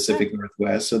 up in the Pacific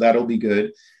Northwest. So that'll be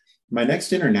good. My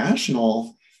next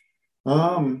international,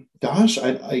 Gosh,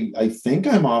 I think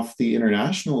I'm off the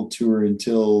international tour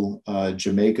until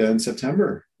Jamaica in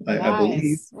September, I believe.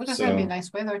 Nice. Well, that's gonna be So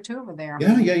nice weather too over there.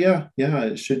 yeah.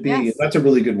 It should be. Yes. That's a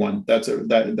really good one.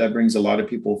 That brings a lot of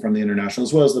people from the international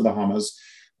as well as the Bahamas,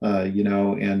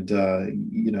 and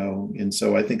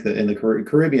so I think that in the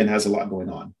Caribbean has a lot going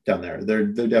on down there. They're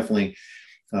definitely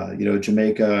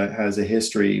Jamaica has a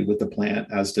history with the plant,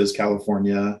 as does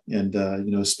California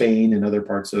and Spain and other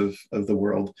parts of the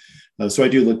world. So I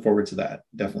do look forward to that.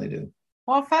 Definitely do.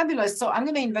 Well, fabulous. So I'm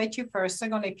going to invite you for a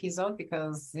second episode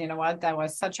because you know what? That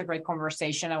was such a great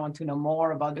conversation. I want to know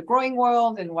more about the growing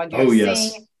world and what you're Oh seeing.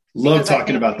 yes, love Because I talking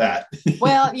think, about that.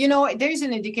 well, you know, there is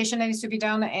an education that needs to be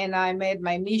done. And I made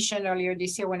my mission earlier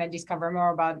this year when I discovered more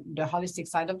about the holistic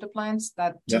side of the plants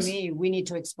that to Yes. me, we need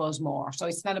to expose more. So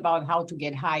it's not about how to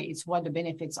get high, it's what the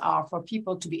benefits are for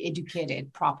people to be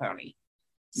educated properly.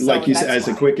 Like So you said, that's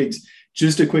as a why.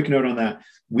 just a quick note on that,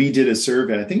 we did a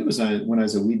survey. I think it was when I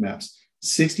was at Weed Maps.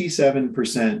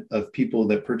 67% of people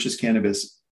that purchase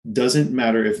cannabis, doesn't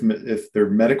matter if they're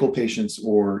medical patients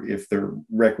or if they're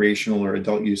recreational or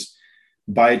adult use,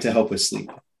 buy it to help with sleep.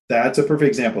 That's a perfect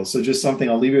example. So just something,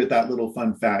 I'll leave you with that little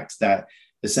fun fact that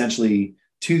essentially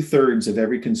 2/3 of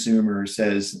every consumer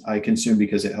says I consume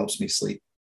because it helps me sleep.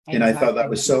 And I thought that Exactly.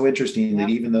 was so interesting that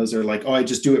Yeah. even those are like, oh, I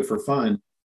just do it for fun.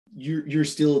 You're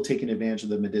still taking advantage of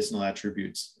the medicinal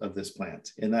attributes of this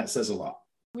plant, and that says a lot.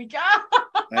 We got.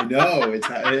 I know it's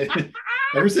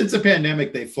ever since the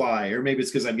pandemic they fly, or maybe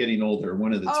it's because I'm getting older.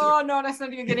 One of the two. Oh no, that's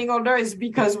not you getting older. It's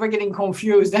because we're getting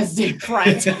confused. That's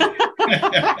different.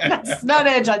 That's not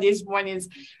edge at this point. Is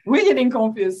we're getting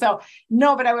confused. So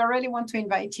no, but I really want to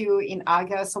invite you in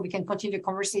August so we can continue the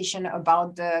conversation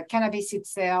about the cannabis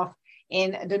itself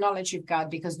and the knowledge you've got.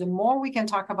 Because the more we can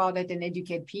talk about it and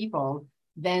educate people,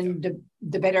 then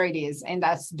the better it is. And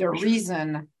that's the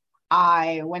reason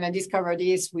when I discovered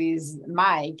this with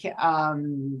Mike,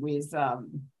 with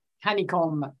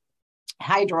Honeycomb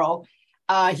Hydro,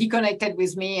 he connected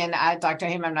with me and I talked to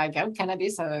him. I'm like, oh,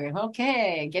 cannabis,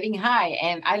 okay, getting high.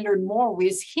 And I learned more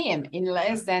with him in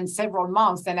less than several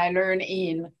months than I learned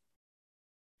in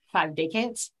 5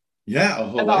 decades Yeah, a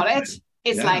whole about lifetime. it.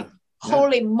 It's Yeah, like, yeah.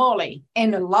 holy moly.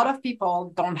 And a lot of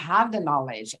people don't have the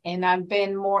knowledge. And I've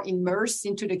been more immersed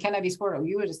into the cannabis world.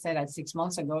 You would have said that 6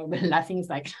 months ago, but laughing is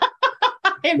like,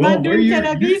 am I Well, where doing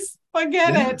cannabis?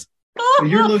 Forget yeah, it.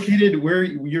 you're located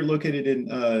in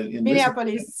Lisbon.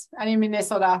 Minneapolis and in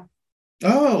Minnesota,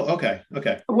 Oh, okay.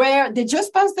 where they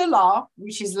just passed the law,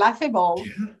 which is laughable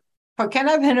Yeah, for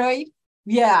cannabinoid.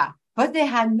 Yeah, but they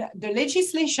had the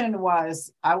legislation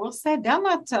was, I will say, they're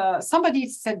not. Somebody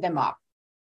set them up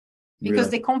because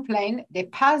really. they complained. They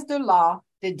passed the law.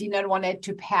 They did not want it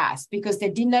to pass because they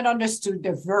did not understood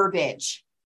the verbiage.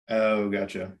 Oh,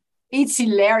 gotcha. It's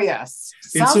hilarious.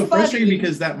 It's so frustrating Somebody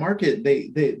because that market,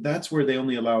 they that's where they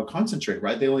only allow concentrate,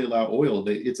 right? They only allow oil.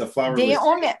 It's a They flowerless.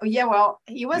 only, yeah, well,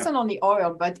 it Yeah. wasn't only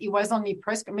oil, but it was only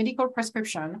medical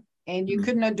prescription, and you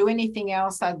could Mhm. not do anything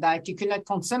else at that. You could not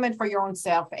consume it for your own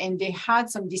self. And they had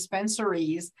some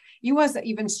dispensaries. It was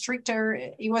even stricter.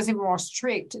 It was even more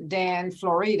strict than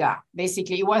Florida.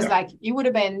 Basically, it was Yeah. like it would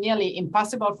have been nearly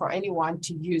impossible for anyone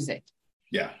to use it.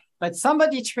 Yeah. But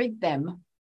somebody tricked them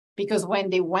because when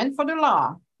they went for the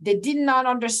law, they did not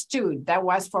understood that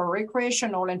was for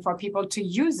recreational and for people to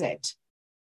use it,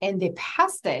 and they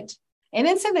passed it. And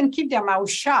instead of keep their mouth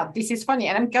shut, this is funny,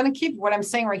 and I'm gonna keep what I'm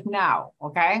saying right now.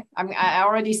 Okay, I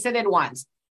already said it once.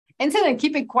 Instead of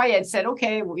keep it quiet, said,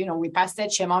 okay, we passed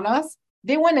that, shame on us.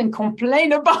 They went and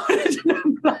complained about it. And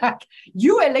I'm like,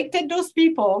 you elected those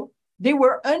people. They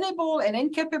were unable and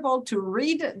incapable to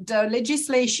read the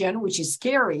legislation, which is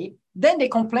scary. Then they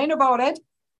complain about it.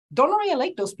 Don't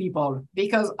re-elect those people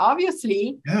because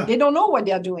obviously Yeah. they don't know what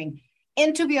they're doing.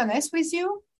 And to be honest with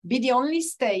you, be the only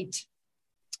state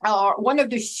or one of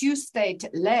the few states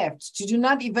left to do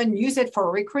not even use it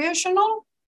for recreational.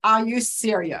 Are you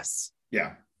serious?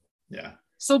 Yeah. Yeah.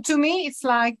 So to me, it's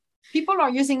like people are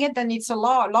using it, then it's a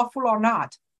lawful or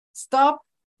not. Stop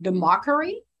the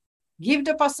mockery. Give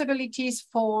the possibilities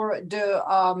for the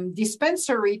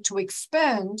dispensary to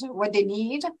expand what they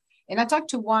need. And I talked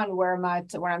to one where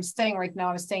I'm staying right now.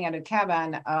 I'm staying at a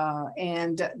cabin,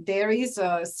 and there is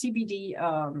a CBD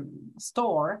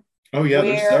store Oh yeah,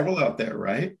 there's where, several out there,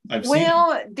 right? I've seen them.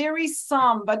 well, there is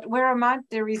some, but where I'm at,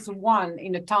 there is one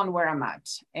in the town where I'm at.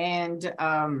 And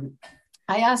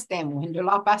I asked them when the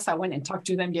law passed, I went and talked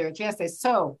to them directly. I said,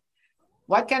 so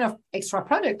what kind of extra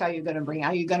product are you going to bring?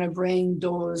 Are you going to bring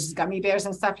those gummy bears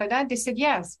and stuff like that? They said,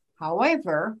 yes.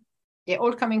 However, they're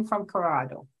all coming from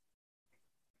Colorado.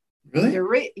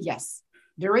 Really? Yes.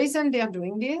 The reason they're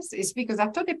doing this is because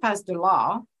after they passed the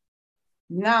law,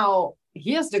 Now,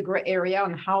 here's the gray area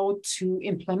on how to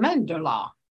implement the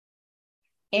law.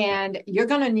 And you're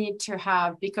going to need to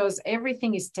have, because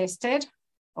everything is tested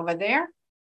over there.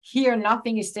 Here,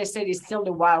 nothing is tested. It's still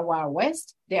the wild, wild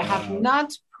west. They have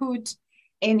not put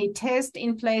any test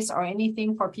in place or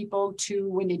anything for people to,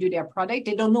 when they do their product,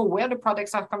 they don't know where the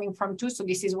products are coming from too. So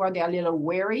this is where they're a little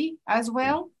wary as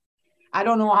well. I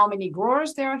don't know how many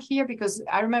growers there are here, because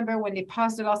I remember when they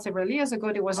passed the law several years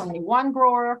ago, there was only one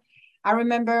grower. I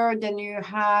remember then you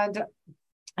had,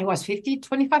 it was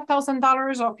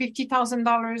 $25,000 or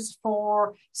 $50,000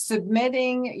 for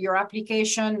submitting your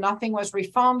application. Nothing was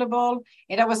refundable.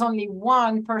 And there was only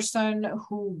one person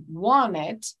who won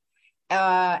it.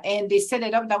 And they set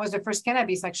it up. That was the first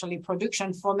cannabis actually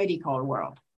production for medical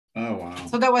world. Oh, wow.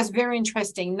 So that was very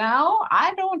interesting. Now,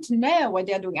 I don't know what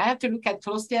they're doing. I have to look at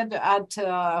closely at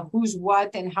who's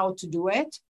what and how to do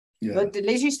it. Yeah. But the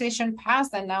legislation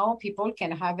passed, and now people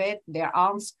can have it, their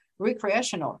arms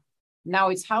recreational. Now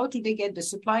it's how do they get the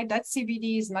supply? That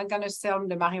CBD is not going to sell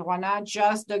the marijuana,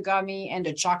 just the gummy and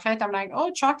the chocolate. I'm like,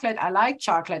 oh, chocolate. I like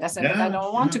chocolate. I said, but I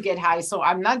don't want to get high, so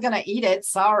I'm not going to eat it.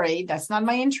 Sorry, that's not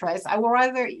my interest. I would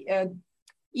rather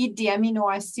eat the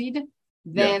amino acid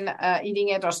than eating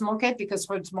it or smoke it, because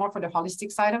it's more for the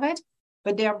holistic side of it.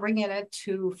 But they are bringing it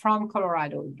from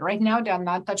Colorado. Right now, they're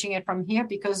not touching it from here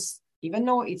because even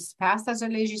though it's passed as a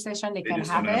legislation, they can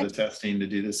have it. The testing to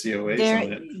do the COAs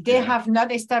on it. They have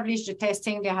not established the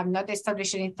testing. They have not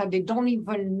established anything. They don't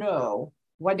even know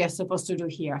what they're supposed to do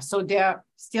here. So they're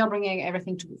still bringing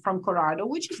everything from Colorado,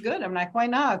 which is good. I'm like, why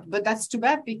not? But that's too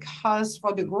bad, because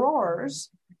for the growers,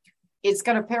 it's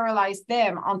going to paralyze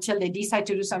them until they decide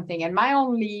to do something. And my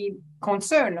only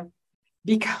concern,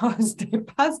 because they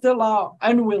passed the law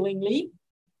unwillingly,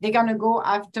 they're going to go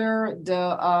after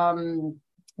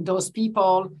those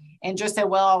people and just say,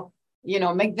 well,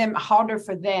 make them harder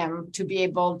for them to be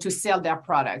able to sell their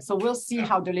products. So we'll see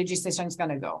how the legislation is going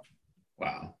to go.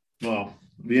 Wow. Well,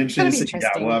 it'll be interesting to see.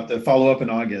 Yeah, we'll have to follow up in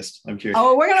August. I'm curious.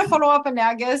 Oh, we're going to follow up in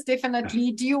August,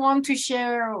 definitely. Do you want to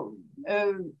share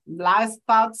last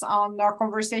thoughts on our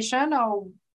conversation? Or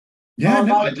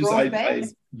I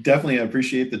definitely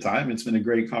appreciate the time. It's been a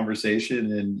great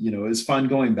conversation, and it's fun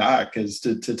going back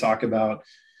to talk about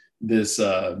this.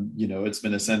 It's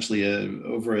been essentially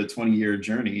over a 20-year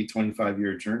journey,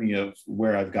 25-year journey of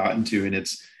where I've gotten to, and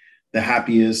it's the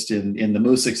happiest and the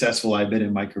most successful I've been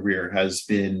in my career has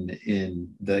been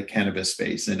in the cannabis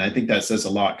space. And I think that says a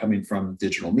lot, coming from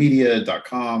digital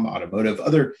media.com, automotive,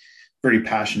 other very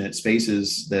passionate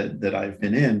spaces that I've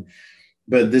been in.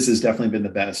 But this has definitely been the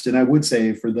best. And I would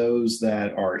say for those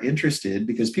that are interested,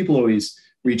 because people always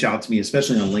reach out to me,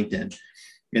 especially on LinkedIn,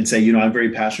 and say, I'm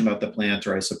very passionate about the plant,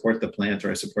 or I support the plant,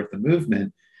 or I support the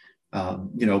movement.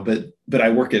 But I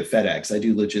work at FedEx, I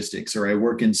do logistics, or I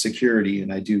work in security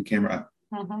and I do camera.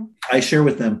 Mm-hmm. I share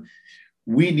with them,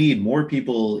 we need more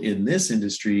people in this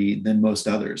industry than most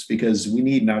others, because we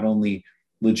need not only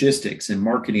logistics and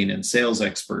marketing and sales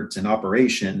experts and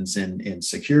operations and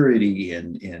security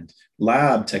and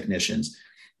lab technicians,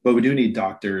 but we do need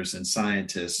doctors and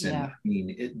scientists. And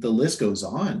the list goes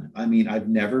on. I've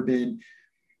never been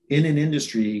in an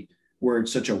industry where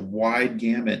it's such a wide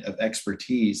gamut of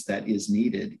expertise that is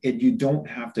needed. And you don't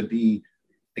have to be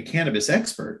a cannabis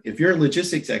expert. If you're a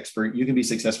logistics expert, you can be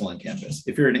successful in cannabis.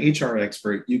 If you're an HR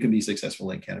expert, you can be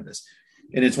successful in cannabis.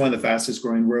 And it's one of the fastest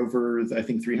growing. We're over, I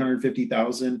think,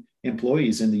 350,000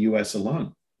 employees in the US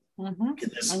alone in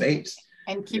this space.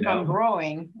 And keep on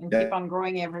growing keep on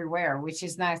growing everywhere, which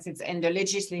is nice. And the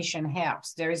legislation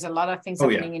helps. There is a lot of things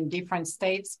happening in different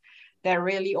states that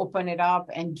really open it up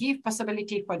and give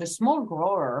possibility for the small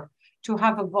grower to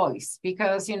have a voice,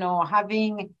 because,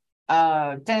 having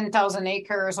 10,000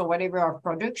 acres or whatever of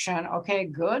production, okay,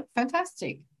 good,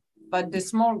 fantastic. But the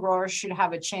small grower should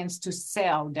have a chance to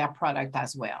sell their product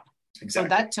as well. Exactly.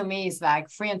 So that to me is like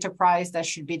free enterprise that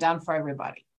should be done for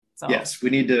everybody. So. Yes,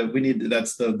 we need to,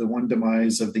 that's the one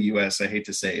demise of the US, I hate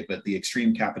to say, but the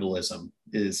extreme capitalism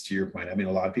is, to your point.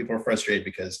 A lot of people are frustrated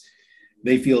because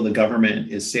they feel the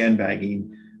government is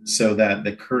sandbagging so that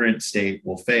the current state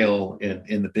will fail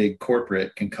and the big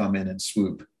corporate can come in and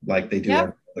swoop like they do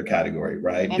in other category,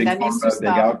 right? And big pharma, big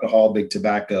alcohol, big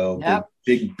tobacco,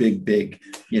 big,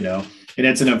 and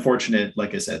it's an unfortunate,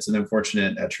 like I said, it's an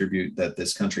unfortunate attribute that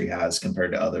this country has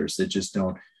compared to others that just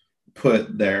don't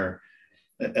put their,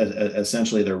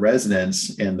 essentially their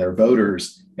residents and their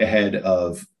voters ahead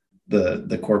of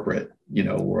the corporate,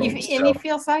 world. It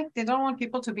feels like they don't want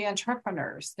people to be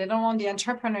entrepreneurs. They don't want the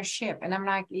entrepreneurship. And I'm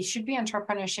like, it should be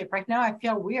entrepreneurship. Right now, I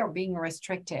feel we are being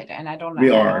restricted, and I don't like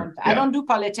it. I don't do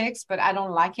politics, but I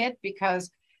don't like it because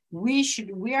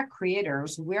we are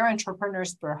creators, we are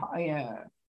entrepreneurs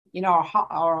in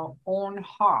our own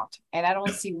heart. And I don't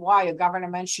see why a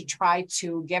government should try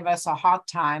to give us a hard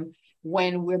time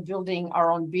when we're building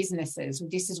our own businesses.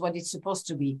 This is what it's supposed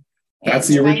to be. That's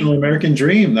the original American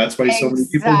dream. That's why so many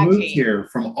people moved here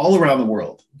from all around the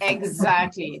world.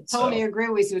 Exactly. Totally agree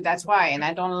with you. That's why. And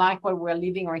I don't like what we're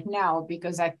living right now,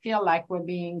 because I feel like we're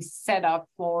being set up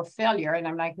for failure. And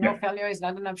I'm like, no, failure is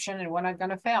not an option, and we're not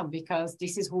going to fail because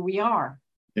this is who we are.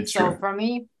 It's so true. For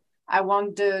me, I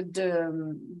want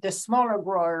the smaller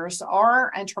growers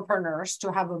or entrepreneurs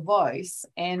to have a voice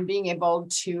and being able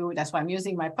to, that's why I'm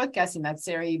using my podcast in that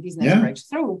series, Business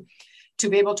Breakthrough, to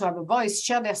be able to have a voice,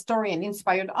 share their story, and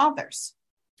inspire others.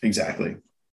 Exactly.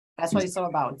 That's what it's all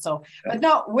about. So, but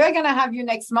no, we're going to have you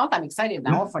next month. I'm excited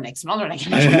now for next month. I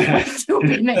can't wait to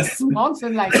be next month.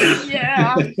 I'm like,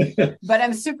 yeah. But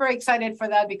I'm super excited for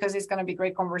that because it's going to be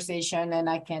great conversation and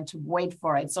I can't wait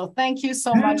for it. So thank you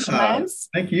so much, Lance.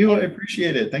 Thank you. I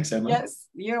appreciate it. Thanks, Emma. Yes,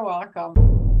 you're welcome.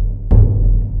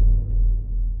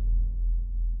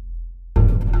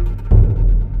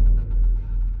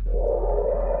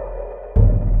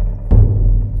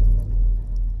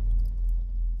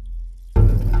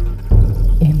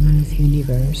 Emma's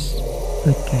Universe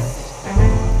Podcast.